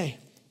he say?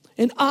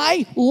 And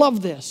I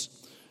love this.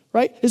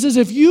 Right? It says,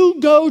 if you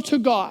go to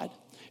God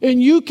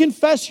and you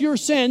confess your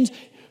sins,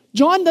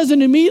 John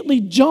doesn't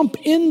immediately jump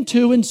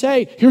into and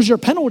say, here's your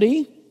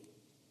penalty.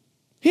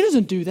 He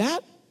doesn't do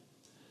that.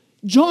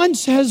 John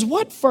says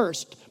what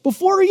first?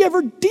 Before he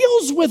ever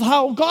deals with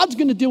how God's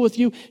going to deal with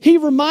you, he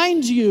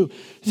reminds you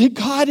that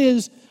God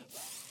is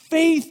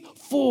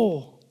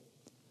faithful.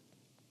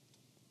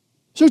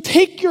 So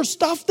take your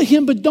stuff to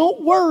him, but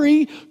don't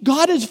worry.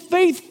 God is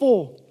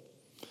faithful.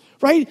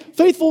 Right?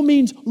 Faithful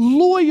means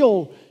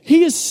loyal.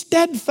 He is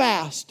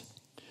steadfast.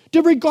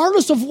 That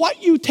regardless of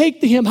what you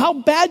take to him, how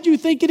bad you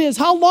think it is,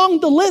 how long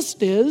the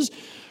list is,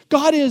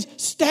 God is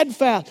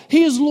steadfast.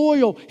 He is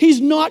loyal. He's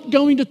not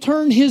going to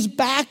turn his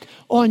back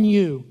on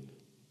you.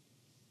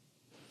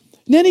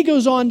 And then he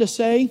goes on to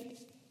say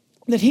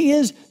that he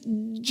is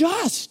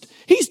just.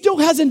 He still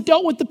hasn't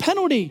dealt with the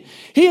penalty.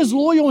 He is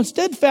loyal and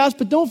steadfast,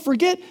 but don't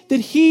forget that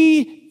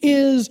he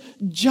is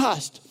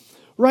just.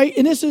 Right?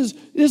 And this is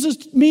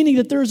meaning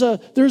that there's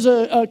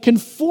a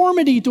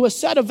conformity to a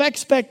set of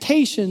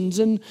expectations.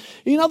 And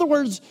in other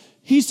words,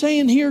 he's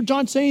saying here,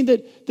 John's saying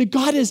that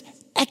God is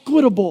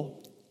equitable.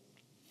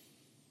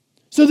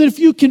 So that if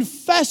you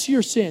confess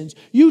your sins,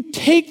 you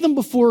take them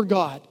before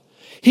God.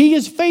 He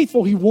is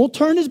faithful. He won't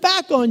turn his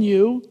back on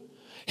you.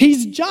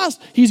 He's just.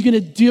 He's going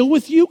to deal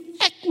with you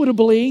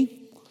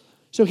equitably.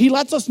 So he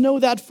lets us know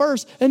that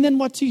first. And then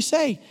what's he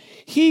say?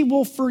 He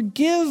will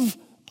forgive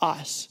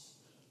us.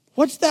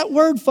 What's that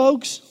word,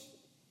 folks?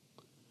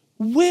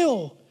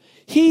 Will.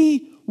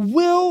 He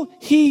will.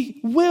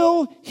 He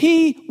will.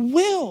 He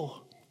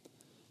will.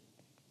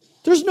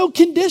 There's no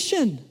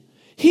condition.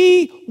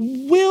 He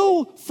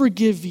will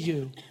forgive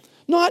you.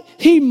 Not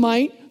he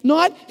might,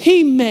 not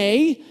he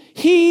may.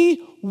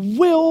 He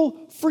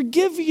will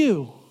forgive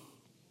you.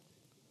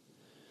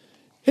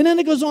 And then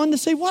it goes on to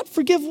say what?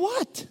 Forgive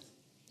what?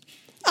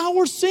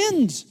 Our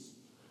sins.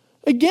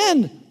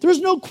 Again, there's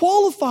no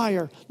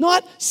qualifier.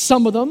 Not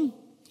some of them,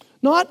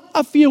 not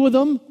a few of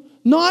them,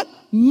 not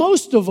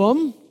most of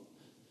them.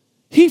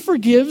 He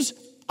forgives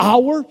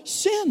our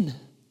sin.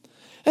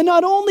 And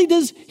not only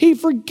does he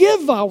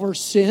forgive our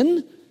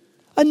sin,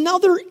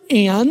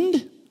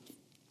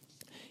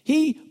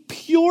 he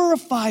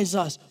purifies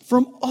us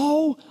from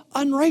all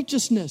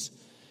unrighteousness.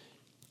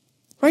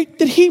 Right?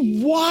 That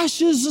he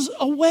washes us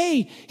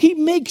away. He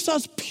makes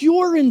us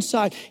pure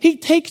inside. He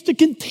takes the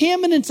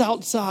contaminants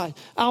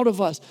out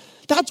of us.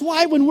 That's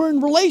why when we're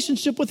in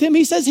relationship with him,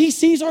 he says he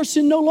sees our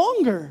sin no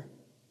longer.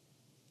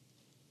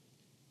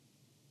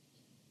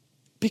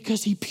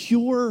 Because he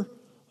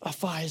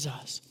purifies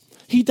us.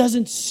 He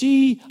doesn't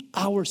see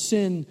our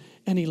sin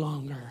any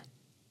longer.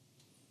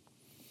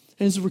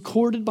 And it's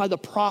recorded by the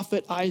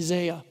prophet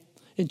Isaiah.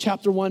 In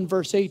chapter 1,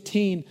 verse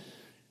 18,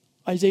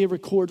 Isaiah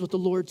records what the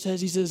Lord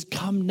says. He says,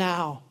 come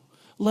now,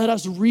 let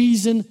us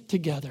reason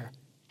together.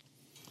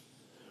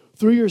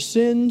 Though your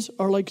sins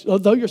are like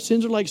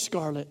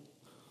scarlet,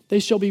 they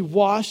shall be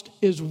washed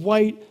as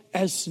white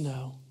as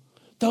snow.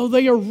 Though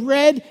they are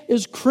red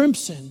as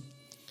crimson,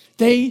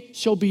 they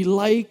shall be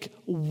like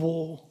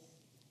wool.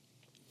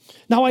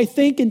 Now, I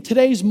think in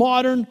today's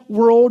modern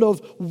world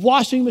of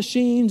washing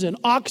machines and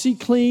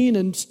OxyClean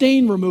and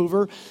stain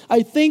remover,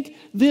 I think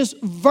this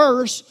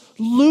verse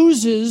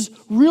loses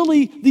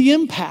really the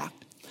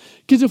impact.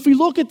 Because if we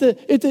look at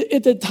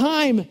the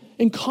time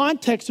and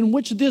context in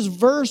which this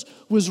verse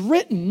was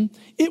written,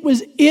 it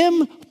was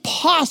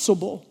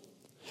impossible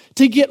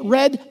to get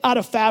red out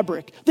of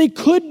fabric. They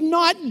could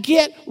not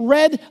get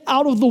red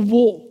out of the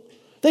wool.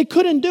 They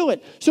couldn't do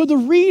it. So the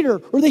reader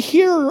or the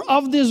hearer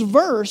of this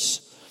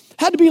verse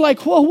had to be like,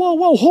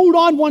 whoa, hold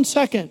on one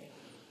second.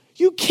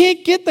 You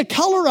can't get the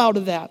color out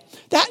of that.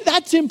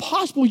 That's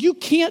impossible. You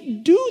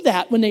can't do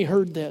that when they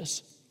heard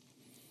this.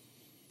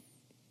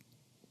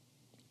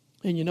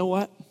 And you know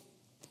what?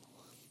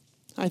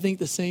 I think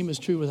the same is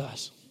true with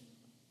us.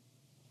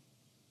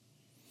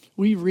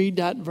 We read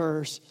that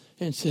verse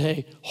and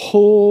say,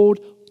 hold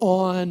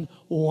on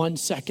one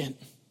second.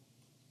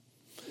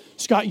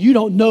 Scott, you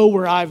don't know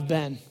where I've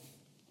been.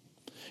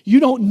 You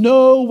don't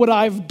know what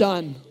I've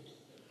done.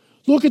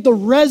 Look at the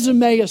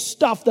resume of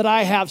stuff that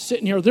I have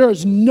sitting here. There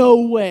is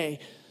no way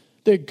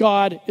that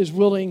God is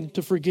willing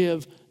to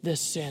forgive this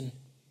sin.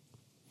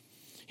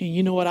 And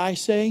you know what I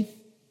say?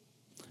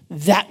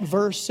 That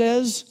verse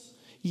says,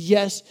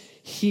 yes,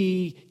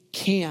 he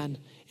can.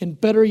 And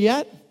better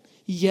yet,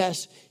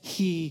 yes,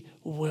 he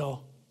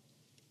will.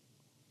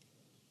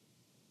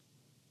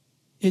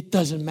 It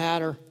doesn't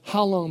matter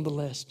how long the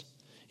list.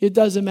 It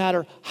doesn't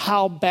matter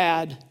how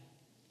bad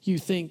you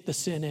think the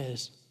sin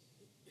is.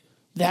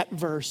 That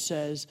verse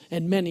says,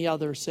 and many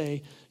others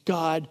say,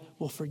 God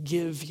will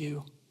forgive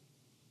you.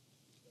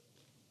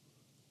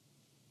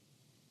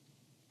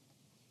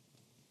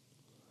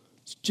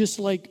 It's just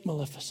like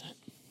Maleficent.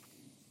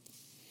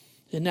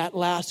 In that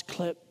last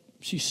clip,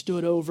 she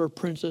stood over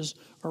Princess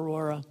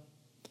Aurora.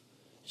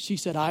 She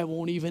said, I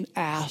won't even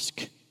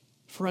ask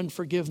for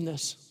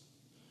unforgiveness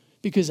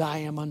because I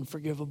am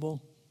unforgivable.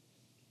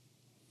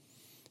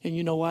 And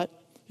you know what?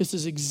 This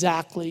is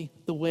exactly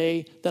the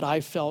way that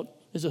I felt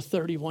as a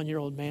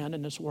 31-year-old man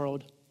in this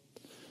world.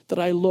 That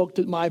I looked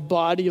at my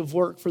body of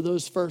work for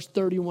those first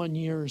 31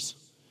 years.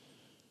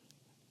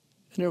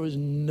 And there was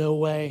no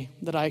way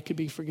that I could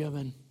be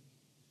forgiven.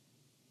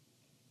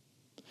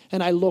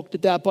 And I looked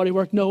at that body of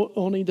work, not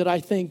only did I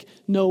think,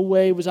 no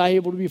way was I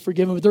able to be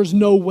forgiven, but there's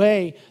no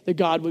way that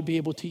God would be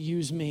able to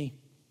use me.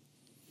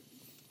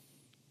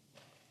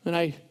 And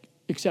I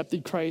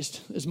accepted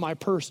Christ as my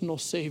personal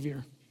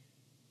Savior.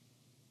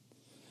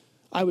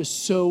 I was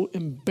so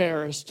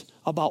embarrassed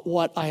about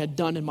what I had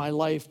done in my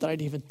life that I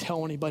didn't even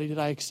tell anybody that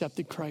I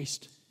accepted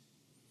Christ,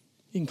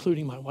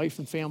 including my wife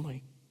and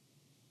family,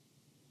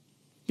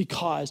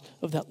 because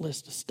of that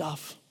list of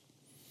stuff.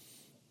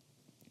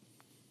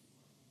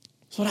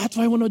 So that's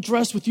why I want to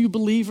address with you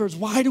believers.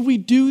 Why do we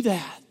do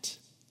that?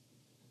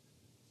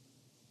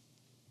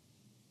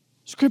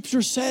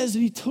 Scripture says that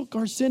he took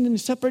our sin and he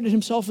separated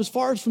himself as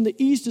far as from the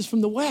east as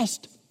from the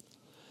west.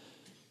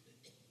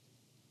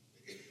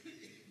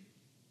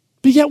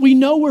 But yet we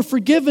know we're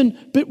forgiven,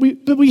 but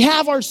we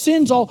have our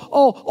sins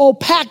all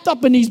packed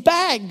up in these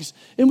bags.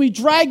 And we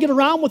drag it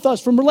around with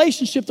us from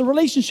relationship to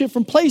relationship,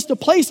 from place to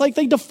place, like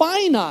they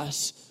define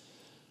us.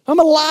 I'm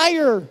a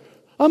liar.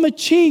 I'm a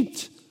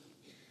cheat.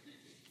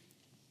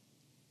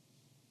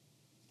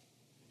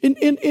 And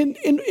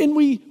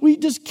we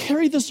just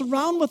carry this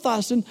around with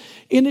us. And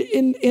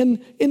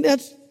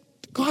that's,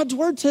 God's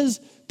word says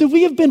that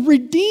we have been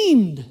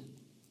redeemed.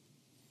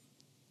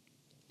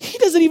 He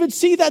doesn't even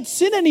see that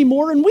sin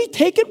anymore, and we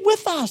take it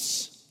with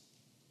us.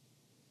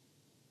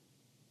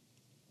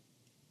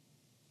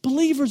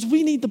 Believers,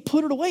 we need to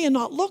put it away and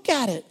not look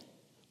at it.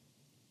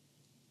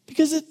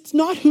 Because it's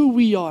not who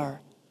we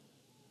are.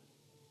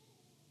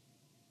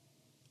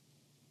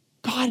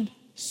 God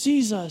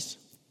sees us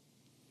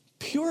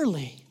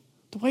purely,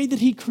 the way that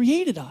he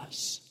created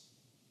us.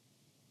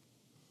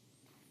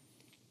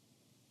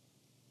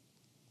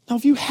 Now,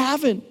 if you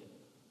haven't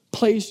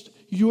placed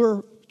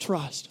your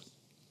trust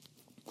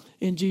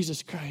in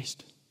Jesus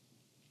Christ,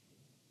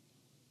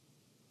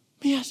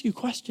 let me ask you a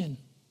question.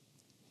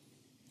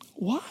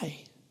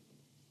 Why?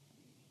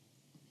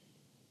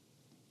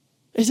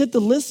 Is it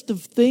the list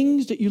of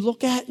things that you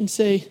look at and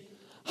say,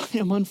 I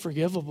am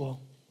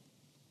unforgivable?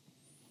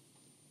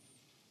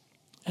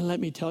 And let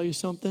me tell you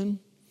something.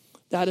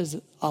 That is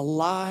a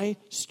lie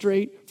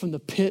straight from the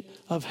pit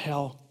of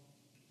hell.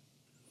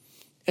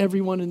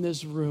 Everyone in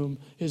this room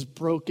is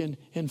broken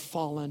and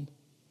fallen,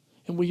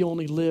 and we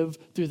only live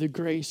through the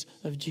grace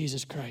of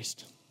Jesus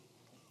Christ.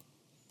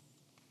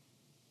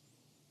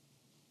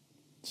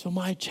 So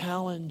my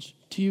challenge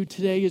to you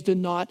today is to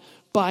not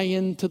buy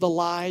into the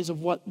lies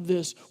of what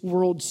this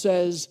world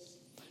says,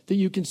 that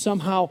you can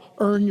somehow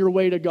earn your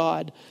way to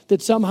God,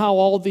 that somehow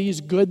all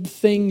these good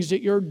things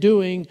that you're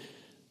doing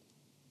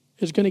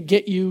is going to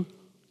get you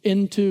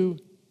into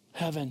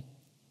heaven.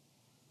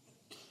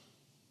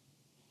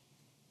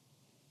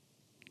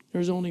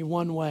 There's only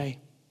one way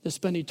to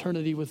spend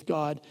eternity with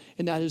God,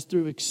 and that is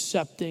through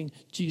accepting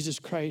Jesus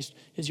Christ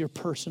as your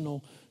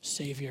personal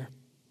Savior.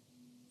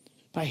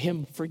 By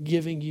him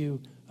forgiving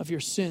you of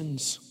your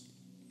sins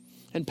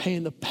and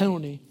paying the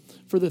penalty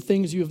for the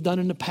things you have done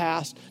in the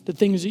past, the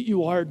things that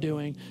you are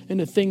doing, and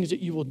the things that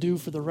you will do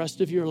for the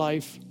rest of your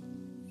life.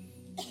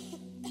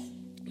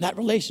 That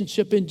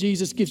relationship in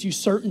Jesus gives you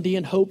certainty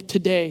and hope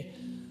today.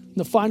 And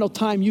the final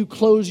time you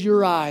close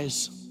your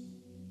eyes,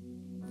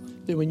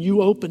 that when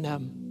you open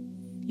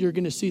them, you're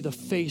going to see the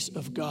face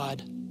of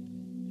God.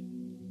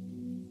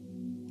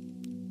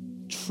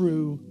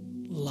 True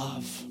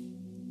love.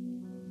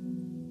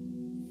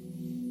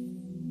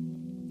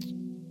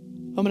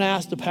 I'm going to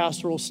ask the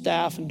pastoral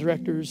staff and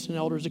directors and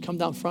elders to come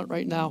down front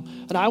right now.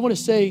 And I want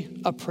to say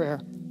a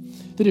prayer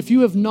that if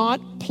you have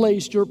not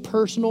placed your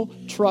personal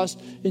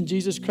trust in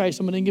Jesus Christ,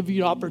 I'm going to give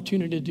you an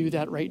opportunity to do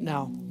that right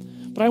now.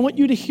 But I want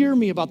you to hear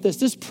me about this.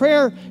 This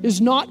prayer is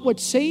not what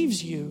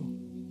saves you.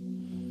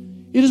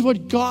 It is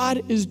what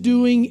God is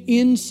doing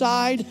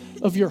inside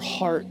of your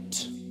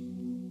heart.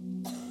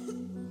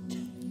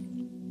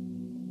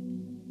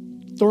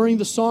 During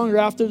the song or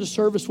after the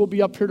service, we'll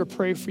be up here to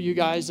pray for you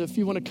guys. If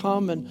you want to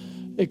come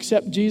and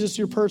accept Jesus,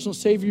 your personal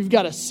Savior, you've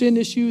got a sin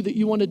issue that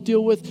you want to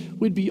deal with,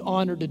 we'd be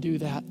honored to do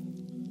that.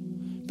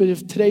 But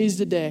if today's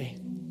the day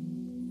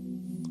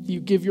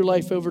you give your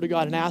life over to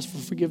God and ask for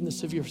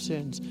forgiveness of your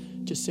sins,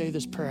 just say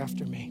this prayer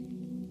after me.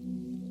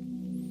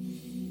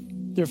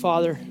 Dear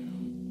Father,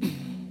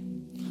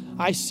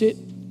 I sit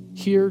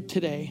here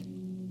today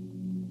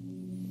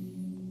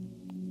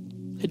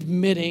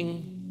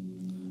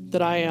admitting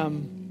that I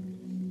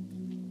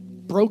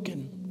am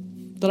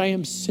broken, that I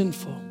am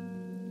sinful.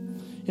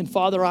 And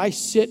Father, I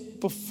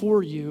sit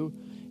before you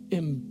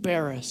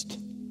embarrassed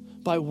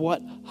by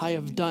what I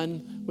have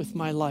done with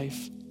my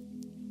life.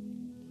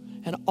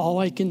 And all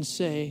I can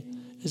say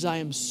is I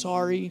am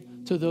sorry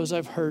to those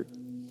I've hurt,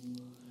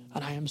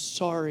 and I am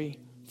sorry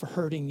for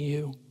hurting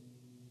you.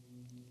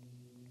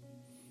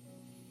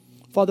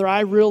 Father, I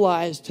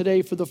realize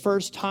today for the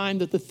first time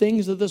that the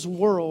things of this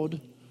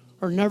world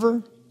are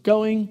never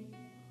going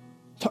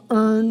to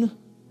earn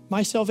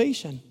my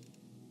salvation.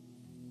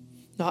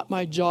 Not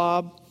my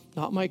job,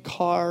 not my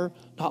car,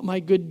 not my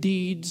good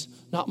deeds,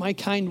 not my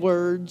kind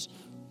words,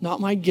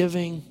 not my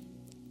giving.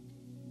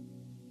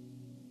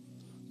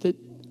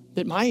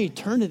 That my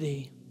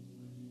eternity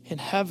in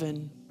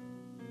heaven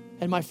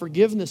and my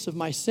forgiveness of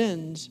my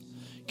sins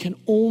can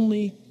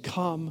only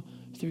come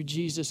through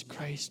Jesus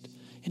Christ.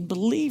 And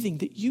believing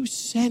that you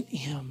sent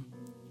him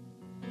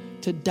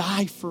to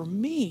die for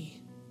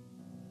me.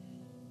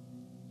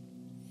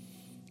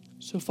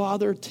 So,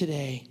 Father,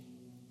 today,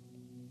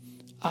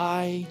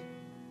 I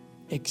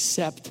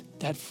accept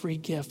that free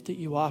gift that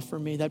you offer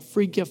me, that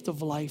free gift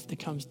of life that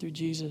comes through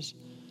Jesus.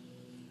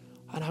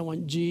 And I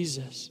want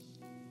Jesus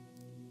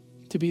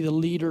to be the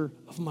leader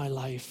of my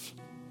life.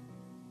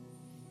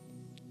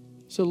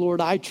 So,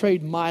 Lord, I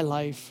trade my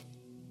life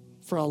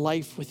for a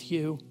life with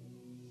you.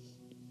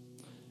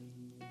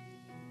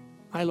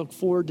 I look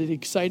forward to the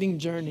exciting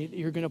journey that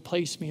you're going to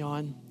place me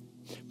on.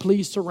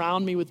 Please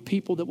surround me with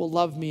people that will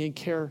love me and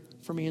care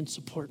for me and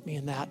support me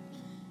in that.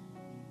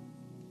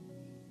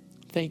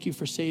 Thank you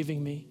for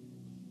saving me.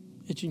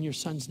 It's in your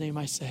Son's name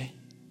I say.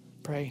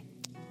 Pray.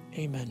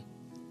 Amen.